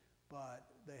 but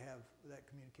they have that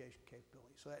communication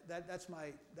capability. So that's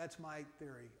my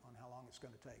theory on how long it's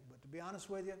going to take. But to be honest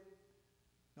with you,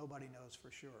 nobody knows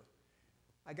for sure.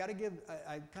 I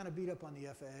kind of beat up on the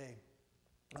FAA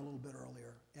a little bit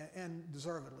earlier, and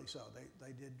deservedly so.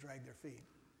 They did drag their feet.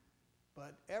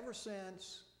 But ever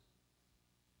since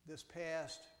this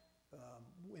past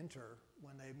winter,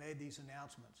 when they made these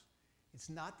announcements, it's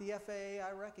not the FAA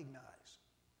I recognize.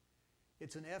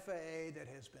 It's an FAA that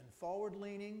has been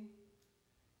forward-leaning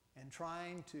and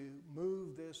trying to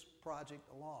move this project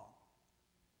along.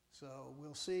 So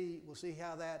we'll see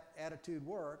how that attitude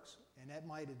works, and that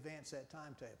might advance that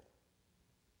timetable.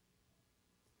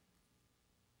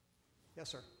 Yes,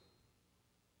 sir.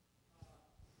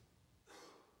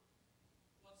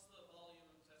 What's the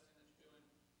volume of testing that you're doing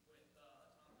with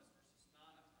autonomous versus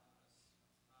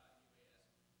non-autonomous UAS?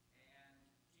 And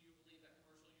do you believe that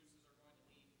commercial uses are going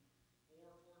to lean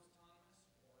more towards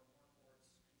autonomous or more towards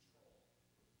control?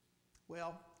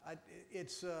 Well,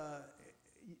 it's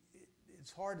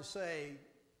hard to say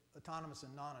autonomous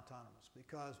and non-autonomous,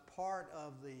 because part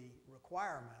of the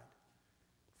requirement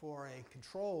for a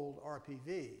controlled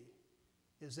RPV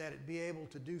is that it be able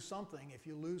to do something if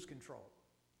you lose control.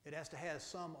 It has to have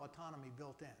some autonomy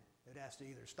built in. It has to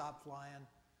either stop flying,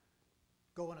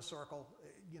 go in a circle.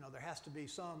 There has to be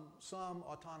some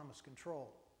autonomous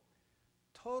control.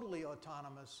 Totally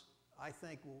autonomous, I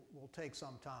think, will take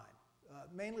some time,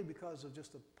 mainly because of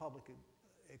just the public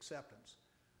acceptance.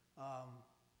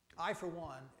 I, for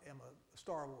one, am a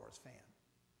Star Wars fan.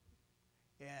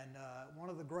 And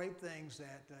one of the great things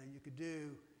that you could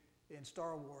do in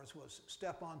Star Wars was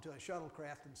step onto a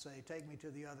shuttlecraft and say, take me to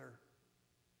the other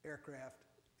aircraft,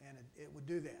 and it would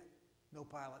do that. No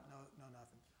pilot, no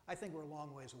nothing. I think we're a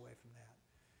long ways away from that.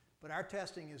 But our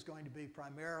testing is going to be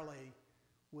primarily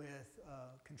with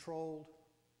controlled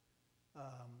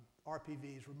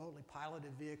RPVs, remotely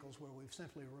piloted vehicles, where we've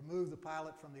simply removed the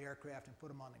pilot from the aircraft and put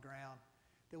them on the ground.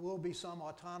 There will be some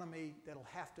autonomy that'll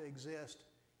have to exist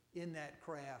in that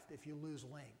craft if you lose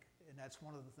link, and that's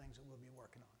one of the things that we'll be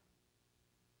working on.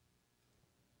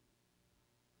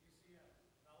 Do you see a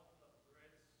development of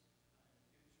grids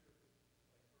in the future, like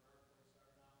where airports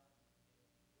are now,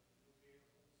 with new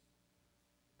vehicles?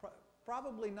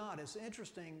 Probably not. It's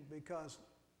interesting because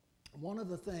one of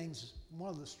the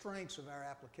strengths of our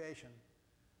application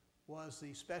was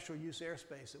the special use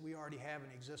airspace that we already have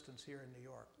in existence here in New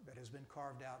York that has been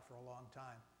carved out for a long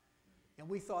time. And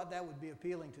we thought that would be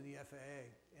appealing to the FAA.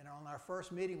 And on our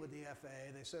first meeting with the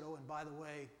FAA, they said, oh, and by the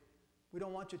way, we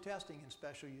don't want you testing in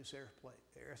special use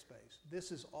airspace.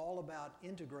 This is all about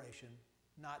integration,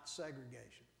 not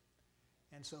segregation.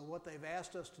 And so what they've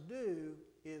asked us to do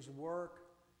is work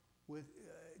with,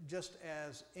 just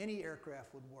as any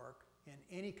aircraft would work in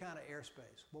any kind of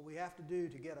airspace. What we have to do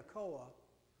to get a COA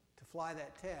to fly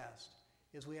that test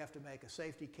is we have to make a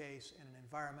safety case and an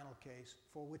environmental case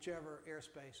for whichever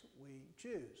airspace we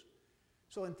choose.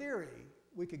 So in theory,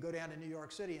 we could go down to New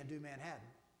York City and do Manhattan.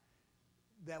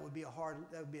 That would be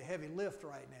a heavy lift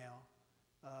right now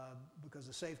because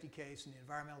the safety case and the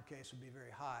environmental case would be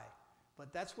very high.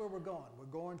 But that's where we're going. We're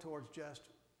going towards just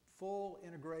full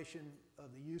integration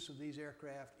of the use of these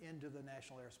aircraft into the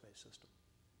National Airspace System.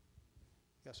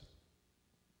 Yes, sir.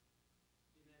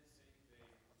 In that same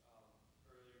vein,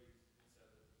 earlier you said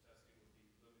that the testing would be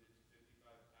limited to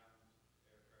 55-pound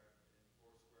aircraft and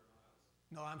 4 square miles.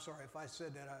 No, I'm sorry. If I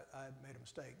said that, I made a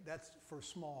mistake. That's for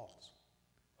smalls.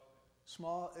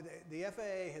 Okay. The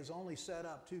FAA has only set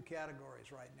up 2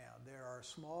 categories right now. There are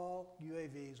small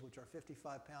UAVs, which are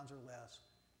 55 pounds or less,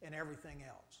 and everything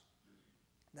else.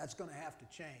 That's going to have to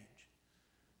change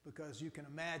because you can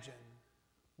imagine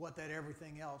what that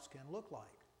everything else can look like.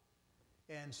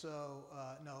 And so,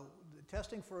 no, the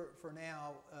testing for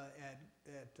now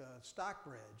at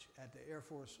Stockbridge, at the Air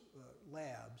Force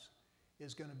Labs,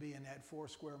 is going to be in that 4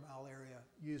 square mile area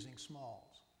using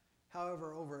smalls.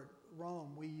 However, over at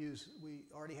Rome, we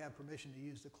already have permission to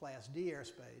use the Class D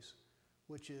airspace,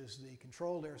 which is the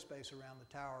controlled airspace around the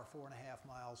tower, 4.5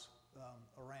 miles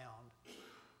around.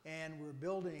 And we're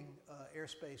building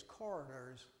airspace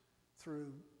corridors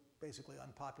through basically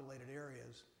unpopulated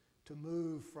areas to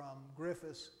move from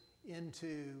Griffiss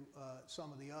into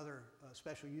some of the other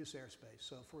special use airspace.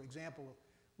 So for example,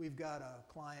 we've got a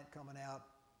client coming out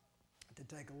to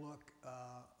take a look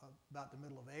about the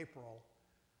middle of April.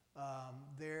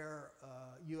 Their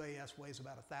UAS weighs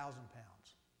about 1,000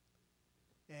 pounds.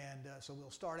 And so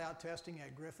we'll start out testing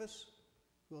at Griffiss.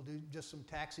 We'll do just some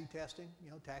taxi testing,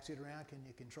 taxi it around. Can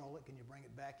you control it? Can you bring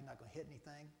it back? You're not going to hit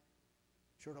anything.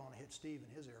 Sure don't want to hit Steve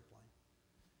in his airplane.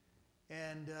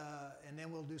 And then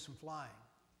we'll do some flying.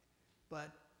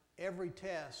 But every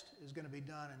test is going to be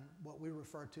done in what we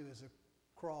refer to as a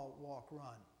crawl, walk,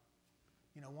 run.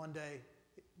 One day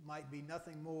it might be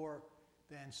nothing more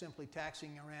than simply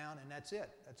taxiing around, and that's it.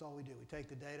 That's all we do. We take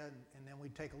the data, and then we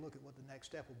take a look at what the next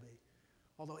step will be.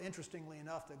 Although, interestingly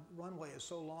enough, the runway is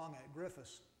so long at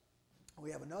Griffiss,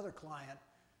 we have another client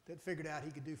that figured out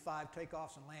he could do 5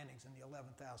 takeoffs and landings in the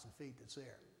 11,000 feet that's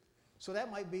there. So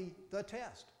that might be the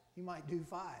test. He might do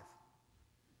 5.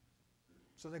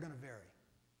 So they're going to vary.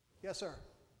 Yes, sir? Are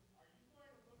you going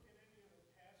to look at any of the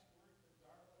past work that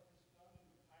DARPA has done in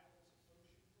the Pilots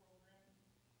Associate Program, which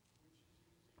is using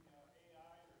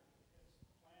AI, or has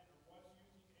planned or was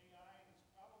using AI, and has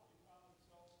probably found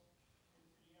itself into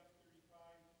the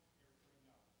F-35 airplane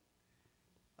now?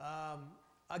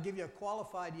 I'll give you a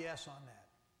qualified yes on that.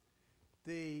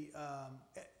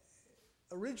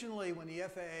 Originally, when the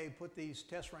FAA put these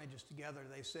test ranges together,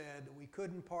 they said that we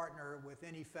couldn't partner with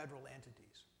any federal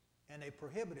entities. And they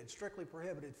strictly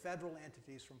prohibited federal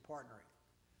entities from partnering.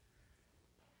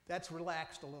 That's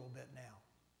relaxed a little bit now.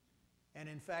 And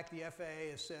in fact, the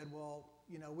FAA has said, well,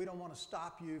 we don't want to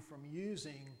stop you from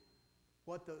using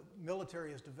what the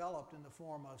military has developed in the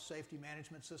form of safety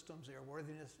management systems,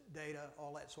 airworthiness data,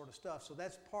 all that sort of stuff. So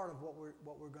that's part of what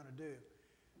we're going to do.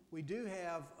 We do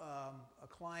have a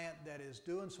client that is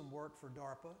doing some work for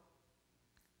DARPA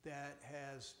that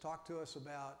has talked to us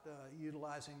about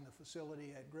utilizing the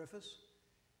facility at Griffiss,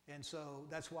 and so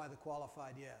that's why the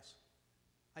qualified yes.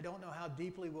 I don't know how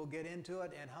deeply we'll get into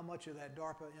it and how much of that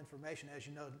DARPA information. As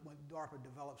you know, when DARPA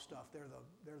develops stuff, they're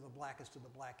the blackest of the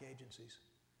black agencies.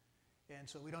 And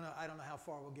so I don't know how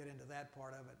far we'll get into that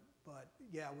part of it, but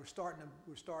yeah, we're starting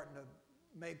to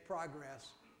make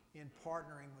progress in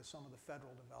partnering with some of the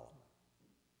federal development.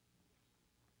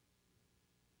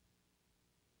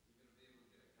 You're going to be able to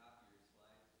get a copy of your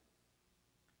slides?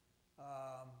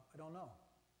 I don't know.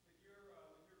 With your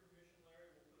permission,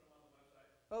 Larry, we'll put them on the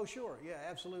website. Oh, sure, yeah,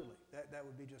 absolutely. That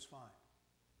would be just fine.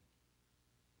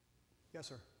 Yes,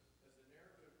 sir. As the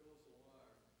narrative goes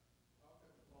along, how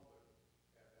can the public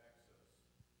have access?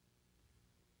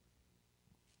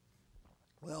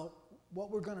 Well, what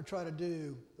we're going to try to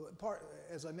do,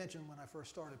 as I mentioned when I first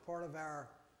started, part of our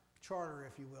charter,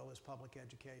 if you will, is public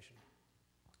education.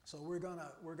 So we're going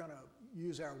to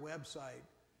use our website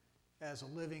as a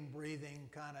living, breathing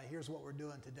kind of here's what we're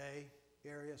doing today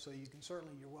area. So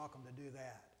you're welcome to do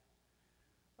that.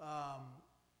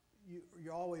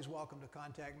 You're always welcome to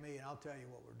contact me, and I'll tell you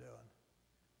what we're doing.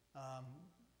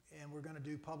 And we're going to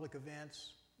do public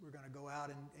events. We're going to go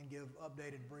out and give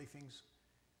updated briefings.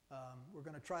 We're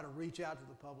going to try to reach out to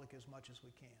the public as much as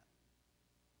we can.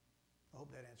 I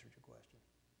hope that answered your question.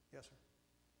 Yes, sir.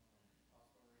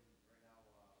 Also, right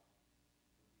now,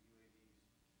 with the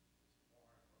UAVs, it's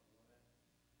 400-foot limit, and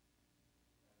I know,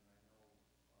 my understanding is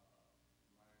the testing that's going to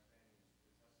be happening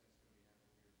here is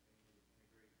mainly to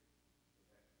integrate with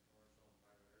that commercial and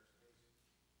private airspace.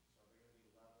 So they're going to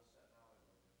be level set now at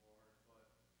like the 400-foot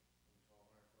and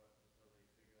 1,200-foot until they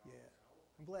figure all Yeah. this out.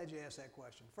 I'm glad you asked that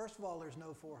question. First of all, there's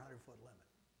no 400-foot limit.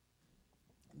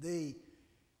 The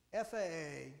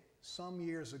FAA, some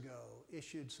years ago,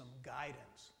 issued some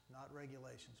guidance, not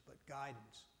regulations, but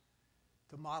guidance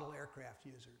to model aircraft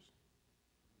users.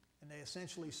 And they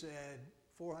essentially said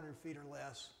 400 feet or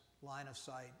less, line of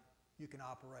sight, you can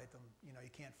operate them. You know,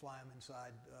 you can't fly them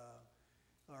inside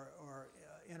or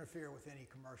interfere with any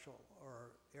commercial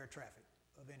or air traffic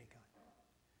of any kind.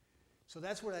 So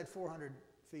that's where that 400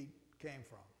 feet came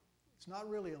from. It's not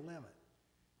really a limit.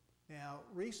 Now,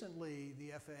 recently,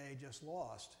 the FAA just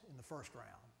lost in the first round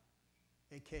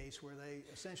a case where they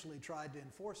essentially tried to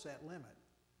enforce that limit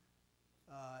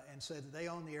and said that they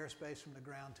own the airspace from the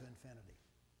ground to infinity.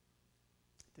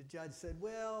 The judge said,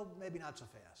 well, maybe not so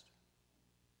fast.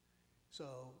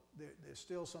 So there's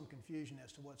still some confusion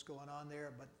as to what's going on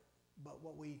there, but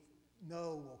what we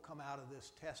know will come out of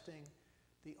this testing,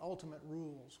 the ultimate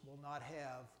rules will not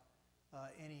have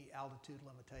any altitude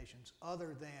limitations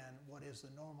other than what is the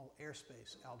normal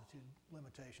airspace altitude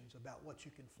limitations about what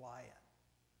you can fly at.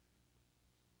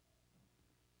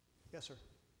 Yes, sir. Can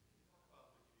you talk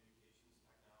about the communications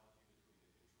technology between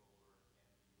the controller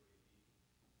and the UAV?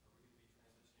 Are we going to be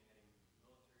transitioning any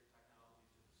military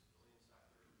technology to the civilian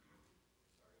sector, or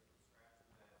starting from scratch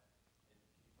with that? And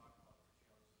can you talk about the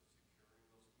challenges of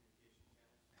securing those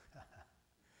communication channels?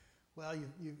 Well,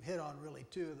 you've hit on really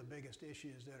two of the biggest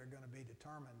issues that are going to be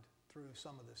determined through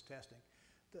some of this testing.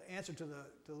 The answer to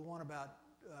the one about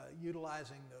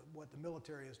utilizing what the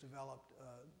military has developed,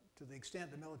 to the extent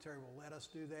the military will let us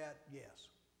do that, yes,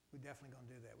 we're definitely going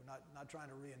to do that. We're not trying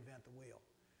to reinvent the wheel.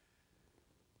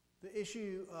 The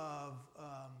issue of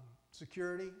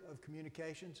security of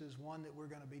communications is one that we're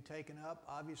going to be taking up.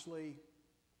 Obviously,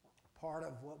 part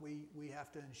of what we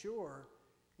have to ensure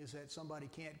is that somebody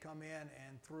can't come in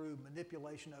and through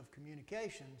manipulation of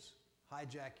communications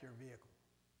hijack your vehicle.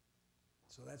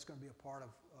 So that's going to be a part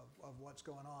of what's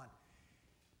going on.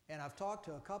 And I've talked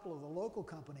to a couple of the local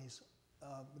companies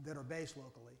that are based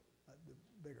locally, the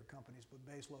bigger companies, but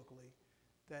based locally,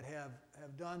 that have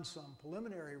done some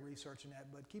preliminary research in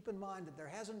that. But keep in mind that there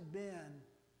hasn't been,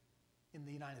 in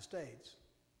the United States,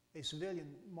 a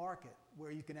civilian market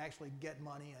where you can actually get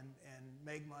money and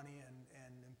make money and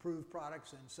improve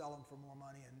products and sell them for more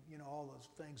money and, you know, all those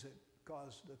things that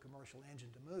cause the commercial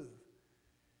engine to move.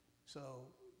 So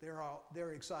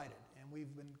they're excited, and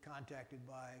we've been contacted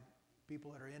by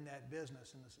people that are in that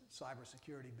business, in the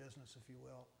cybersecurity business, if you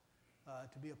will,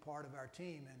 to be a part of our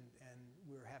team, and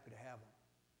we're happy to have them.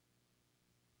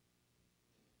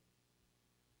 Yeah,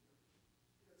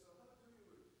 so how do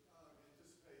you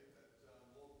anticipate that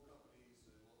local companies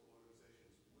and local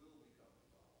organizations will become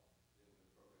involved in the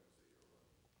programs that you're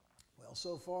running? Well,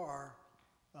 so far,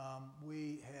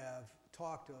 we have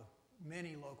talked to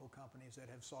many local companies that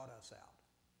have sought us out.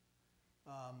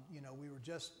 You know, we were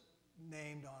just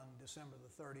named on December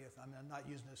the 30th. I mean, I'm not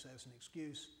using this as an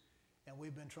excuse, and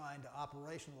we've been trying to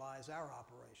operationalize our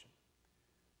operation.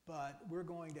 But we're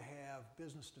going to have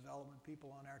business development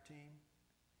people on our team,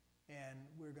 and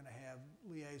we're going to have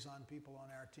liaison people on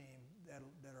our team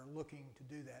that are looking to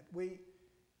do that. We,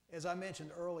 as I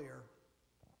mentioned earlier,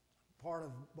 part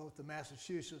of both the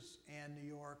Massachusetts and New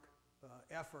York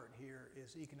effort here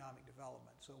is economic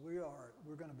development. So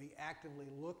we're going to be actively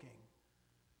looking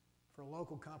for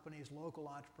local companies, local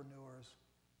entrepreneurs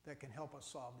that can help us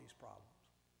solve these problems.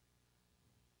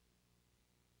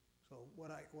 So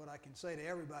what I can say to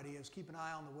everybody is keep an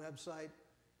eye on the website.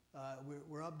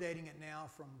 We're updating it now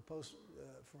from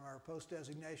our post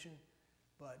designation,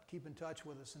 but keep in touch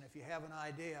with us. And if you have an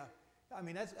idea, I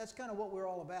mean, that's kind of what we're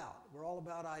all about. We're all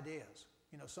about ideas.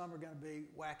 You know, some are going to be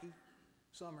wacky,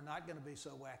 some are not going to be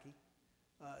so wacky.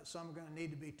 Some are going to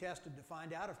need to be tested to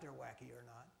find out if they're wacky or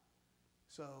not.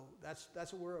 So that's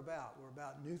what we're about. We're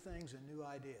about new things and new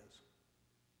ideas.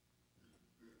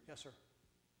 Yes, sir. Do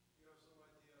you have some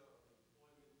idea of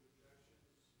employment projections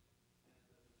and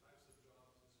the types of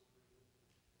jobs this will bring in?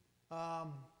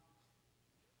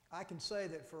 I can say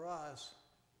that for us,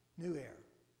 NUAIR,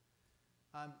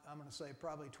 I'm going to say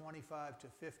probably 25 to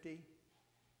 50.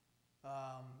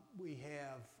 We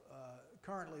have,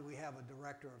 currently we have a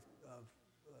director of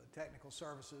Technical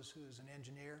Services, who is an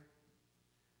engineer,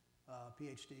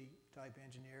 PhD type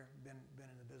engineer, been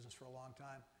in the business for a long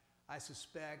time. I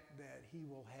suspect that he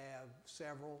will have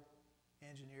several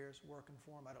engineers working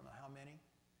for him. I don't know how many.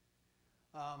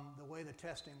 The way the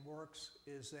testing works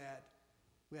is that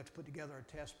we have to put together a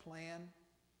test plan.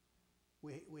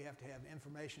 We have to have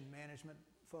information management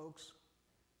folks.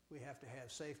 We have to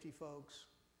have safety folks.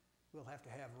 We'll have to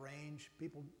have range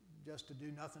people just to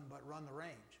do nothing but run the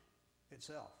range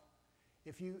itself.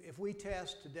 If we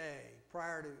test today,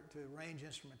 prior to range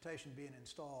instrumentation being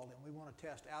installed, and we want to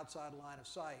test outside line of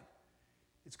sight,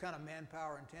 it's kind of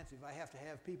manpower intensive. I have to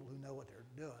have people who know what they're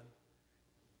doing,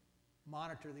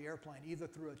 monitor the airplane either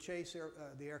through a chase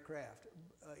the aircraft,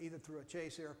 either through a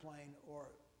chase airplane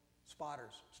or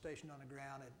spotters stationed on the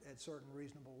ground at certain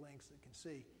reasonable lengths that can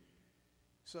see.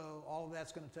 So all of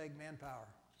that's going to take manpower,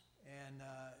 and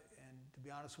to be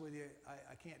honest with you,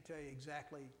 I can't tell you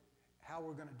exactly how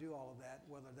we're going to do all of that,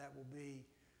 whether that will be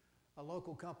a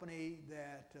local company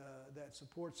that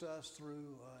supports us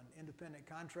through an independent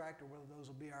contract or whether those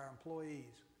will be our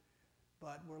employees.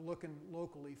 But we're looking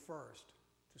locally first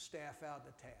to staff out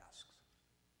the tasks.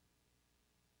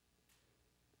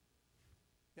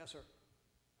 Yes, sir.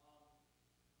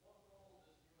 What role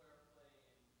does NUAIR play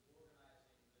in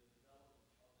organizing the development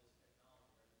of this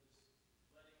technology? Are you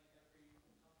just letting every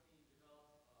company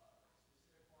develop a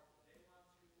specific part that they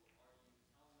want to? Are you telling them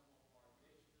what part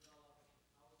they should develop?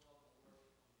 How is it all going to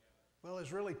work and come together? Well,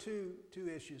 there's really two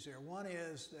issues there. One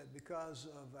is that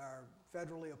because of our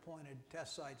federally appointed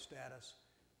test site status,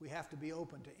 we have to be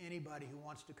open to anybody who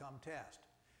wants to come test.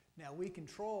 Now, we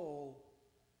control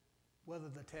whether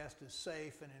the test is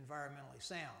safe and environmentally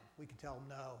sound. We can tell them,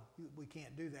 no, we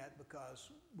can't do that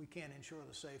because we can't ensure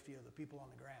the safety of the people on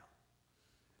the ground.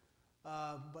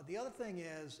 But the other thing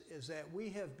is that we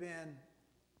have been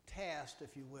tasked,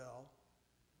 if you will,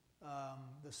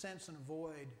 the sense and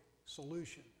avoid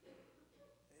solution.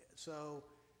 So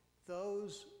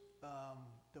those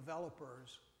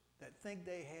developers that think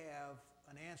they have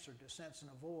an answer to sense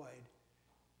and avoid,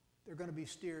 they're going to be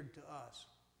steered to us.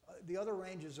 The other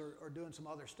ranges are doing some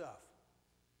other stuff,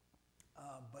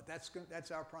 but that's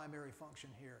our primary function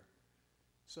here.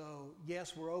 So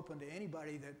yes, we're open to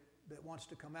anybody that wants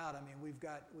to come out. I mean, we've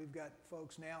got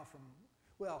folks now from,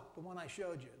 well, the one I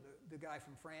showed you, the guy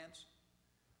from France,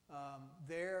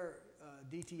 their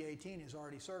DT-18 is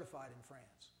already certified in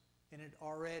France, and it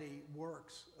already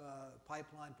works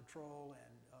pipeline patrol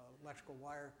and electrical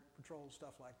wire patrol,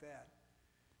 stuff like that.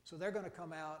 So they're going to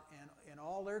come out, and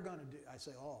all they're going to do, I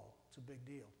say all, it's a big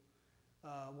deal.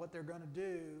 What they're going to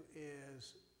do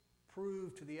is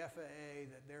prove to the FAA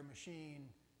that their machine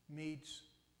meets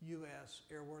U.S.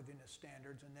 airworthiness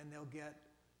standards, and then they'll get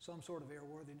some sort of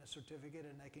airworthiness certificate,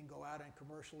 and they can go out and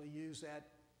commercially use that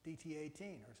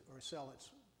DT-18 or sell its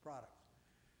product.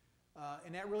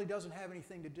 And that really doesn't have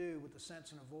anything to do with the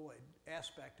sense and avoid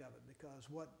aspect of it, because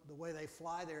the way they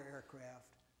fly their aircraft,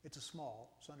 it's a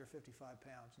small, it's under 55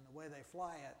 pounds, and the way they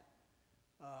fly it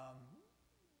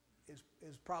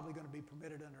is probably going to be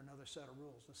permitted under another set of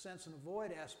rules. The sense and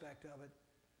avoid aspect of it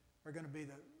are going to be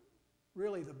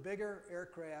really the bigger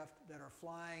aircraft that are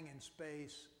flying in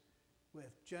space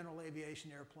with general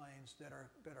aviation airplanes that are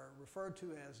referred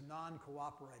to as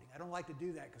non-cooperating. I don't like to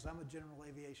do that because I'm a general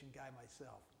aviation guy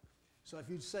myself. So if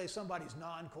you say somebody's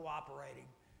non-cooperating,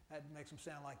 that makes them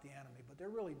sound like the enemy, but they're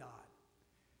really not.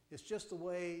 It's just the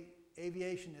way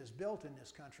aviation is built in this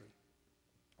country.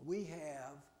 We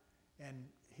have, and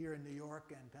here in New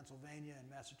York and Pennsylvania and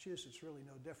Massachusetts, really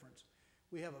no difference,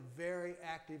 we have a very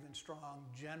active and strong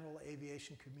general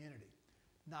aviation community.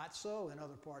 Not so in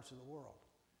other parts of the world.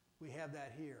 We have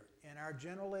that here. And our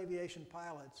general aviation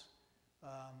pilots,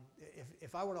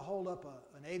 if I were to hold up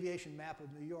an aviation map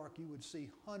of New York, you would see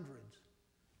hundreds,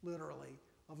 literally,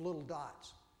 of little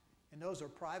dots. And those are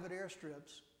private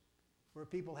airstrips where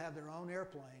people have their own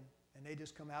airplane and they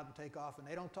just come out and take off, and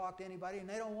they don't talk to anybody and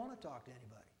they don't want to talk to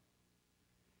anybody.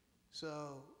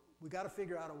 So we got to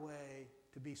figure out a way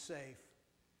to be safe,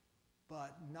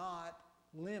 but not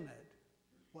limit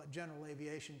what general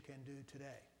aviation can do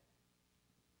today.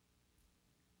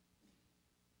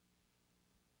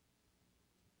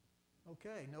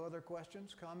 Okay, no other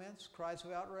questions, comments, cries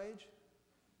of outrage?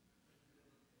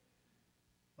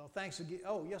 Well, thanks again.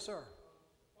 Oh, yes, sir.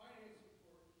 Financing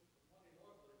for money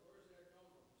locally, where does that come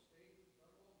from? State,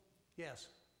 federal? Yes.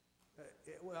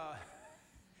 Well,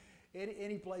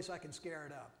 any place I can scare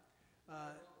it up.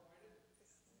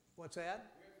 What's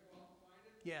that? You have to go out and find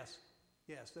it? Yes,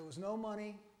 yes. There was no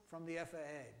money from the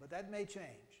FAA, but that may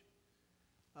change.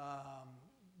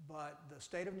 But the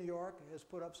state of New York has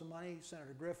put up some money.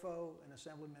 Senator Griffo and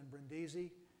Assemblyman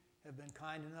Brindisi have been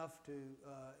kind enough to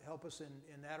help us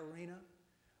in that arena.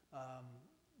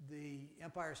 The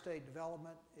Empire State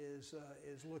Development is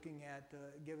looking at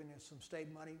giving us some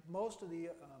state money. Most of the,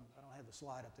 I don't have the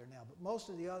slide up there now, but most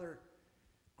of the other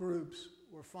groups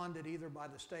were funded either by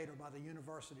the state or by the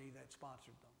university that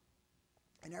sponsored them.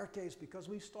 In our case, because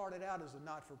we started out as a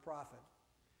not-for-profit,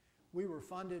 we were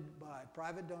funded by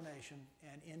private donation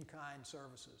and in-kind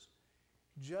services.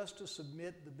 Just to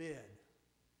submit the bid,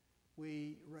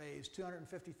 we raised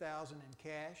 $250,000 in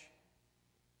cash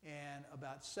and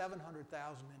about $700,000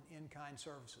 in in-kind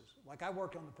services. Like, I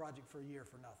worked on the project for a year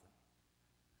for nothing.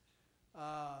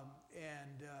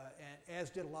 And as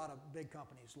did a lot of big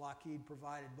companies. Lockheed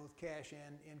provided both cash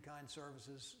and in-kind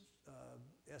services,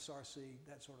 SRC,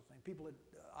 that sort of thing. People that,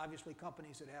 obviously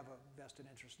companies that have a vested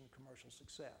interest in commercial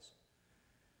success.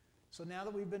 So now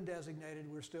that we've been designated,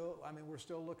 we're still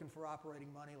looking for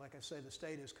operating money. Like I say, the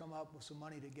state has come up with some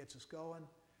money that gets us going.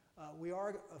 We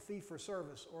are a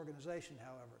fee-for-service organization,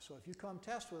 however. So if you come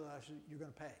test with us, you're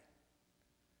going to pay.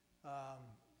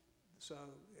 So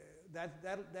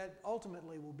that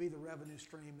ultimately will be the revenue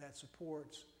stream that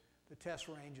supports the test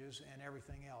ranges and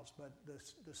everything else. But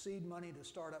the seed money, the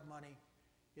startup money,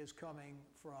 is coming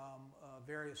from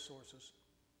various sources,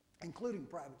 including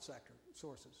private sector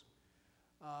sources.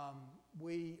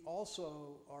 We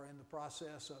also are in the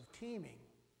process of teaming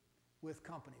with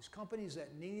companies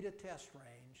that need a test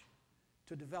range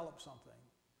to develop something,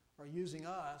 are using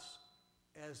us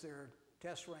as their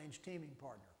test range teaming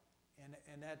partner.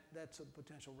 And that's a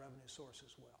potential revenue source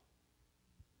as well.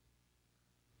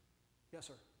 Yes,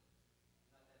 sir? I'm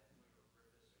not that familiar with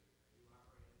Griffiss. Are you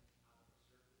operating out of a certain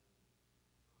hangar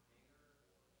or a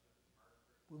certain part of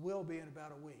Griffiss? We will be in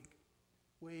about a week.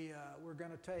 We're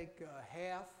going to take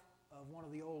half of one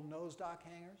of the old nose dock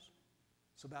hangars.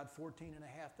 It's about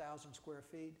 14,500 square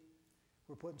feet.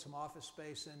 We're putting some office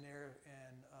space in there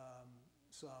and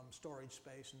some storage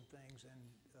space and things,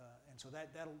 and so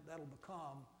that'll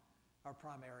become our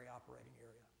primary operating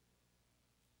area.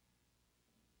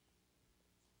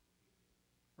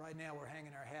 Right now, we're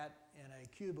hanging our hat in a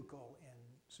cubicle in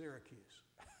Syracuse.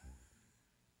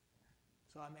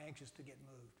 So I'm anxious to get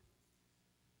moved.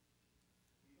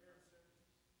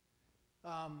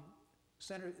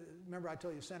 Remember I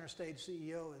told you Center Stage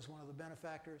CEO is one of the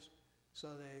benefactors,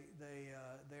 so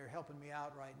they're helping me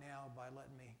out right now by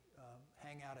letting me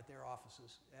hang out at their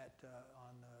offices.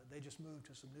 They just moved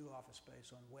to some new office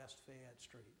space on West Fayette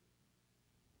Street.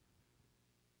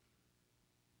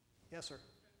 Yes, sir.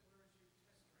 Where is your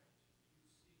test range? Do you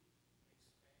see expansion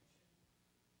of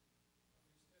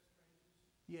these test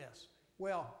ranges? Yes.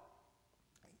 Well,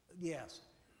 yes.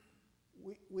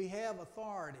 We have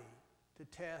authority to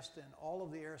test in all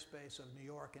of the airspace of New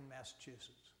York and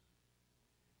Massachusetts.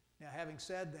 Now, having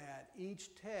said that,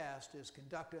 each test is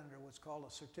conducted under what's called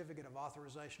a Certificate of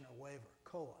Authorization or Waiver,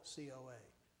 COA, C-O-A.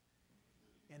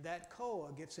 And that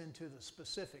COA gets into the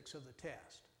specifics of the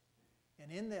test.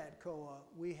 And in that COA,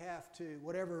 we have to,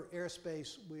 whatever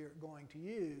airspace we're going to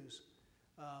use,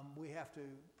 we have to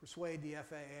persuade the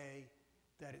FAA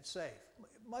that it's safe.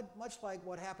 Much like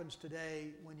what happens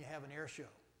today when you have an air show.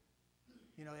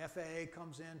 You know, FAA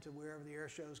comes into wherever the air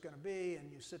show is going to be, and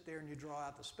you sit there and you draw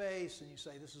out the space, and you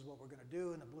say, this is what we're going to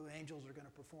do, and the Blue Angels are going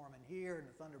to perform in here, and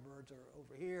the Thunderbirds are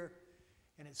over here,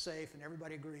 and it's safe, and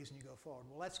everybody agrees, and you go forward.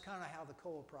 Well, that's kind of how the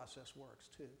COA process works,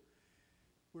 too.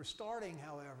 We're starting,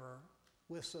 however,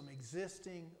 with some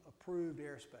existing approved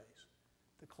airspace.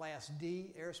 The Class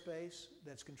D airspace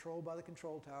that's controlled by the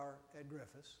control tower at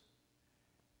Griffiss,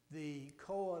 the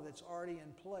COA that's already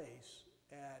in place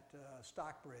at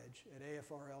Stockbridge, at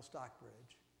AFRL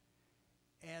Stockbridge,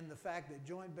 and the fact that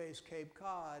Joint Base Cape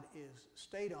Cod is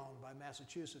state-owned by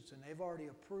Massachusetts, and they've already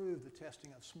approved the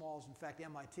testing of smalls. In fact,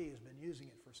 MIT has been using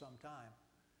it for some time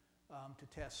to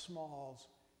test smalls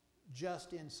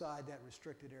just inside that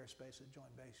restricted airspace at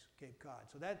Joint Base Cape Cod.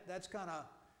 So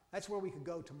that's where we could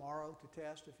go tomorrow to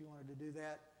test if you wanted to do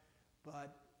that.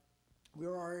 But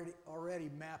we're already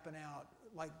mapping out,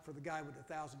 like for the guy with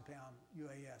the 1,000-pound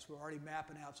UAS, we're already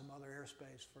mapping out some other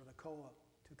airspace for the COA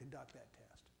to conduct that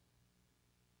test.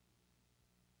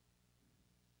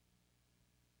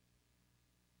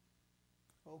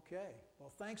 Okay,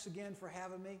 well, thanks again for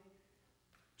having me.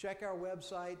 Check our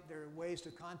website. There are ways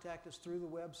to contact us through the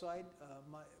website.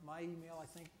 My email, I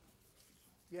think,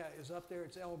 is up there.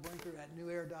 It's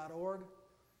lbrinker@nuair.org.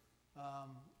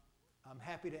 I'm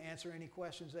happy to answer any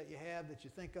questions that you have that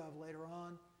you think of later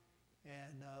on,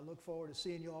 and look forward to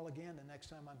seeing you all again the next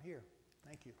time I'm here.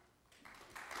 Thank you.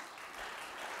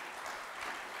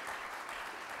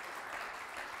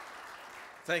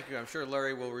 Thank you. I'm sure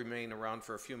Larry will remain around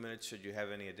for a few minutes should you have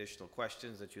any additional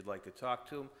questions that you'd like to talk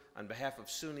to him. On behalf of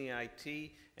SUNY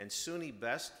IT and SUNY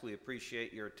Best, we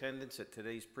appreciate your attendance at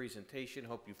today's presentation.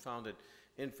 Hope you found it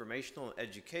informational and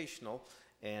educational,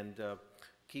 and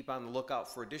keep on the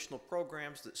lookout for additional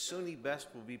programs that SUNY Best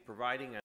will be providing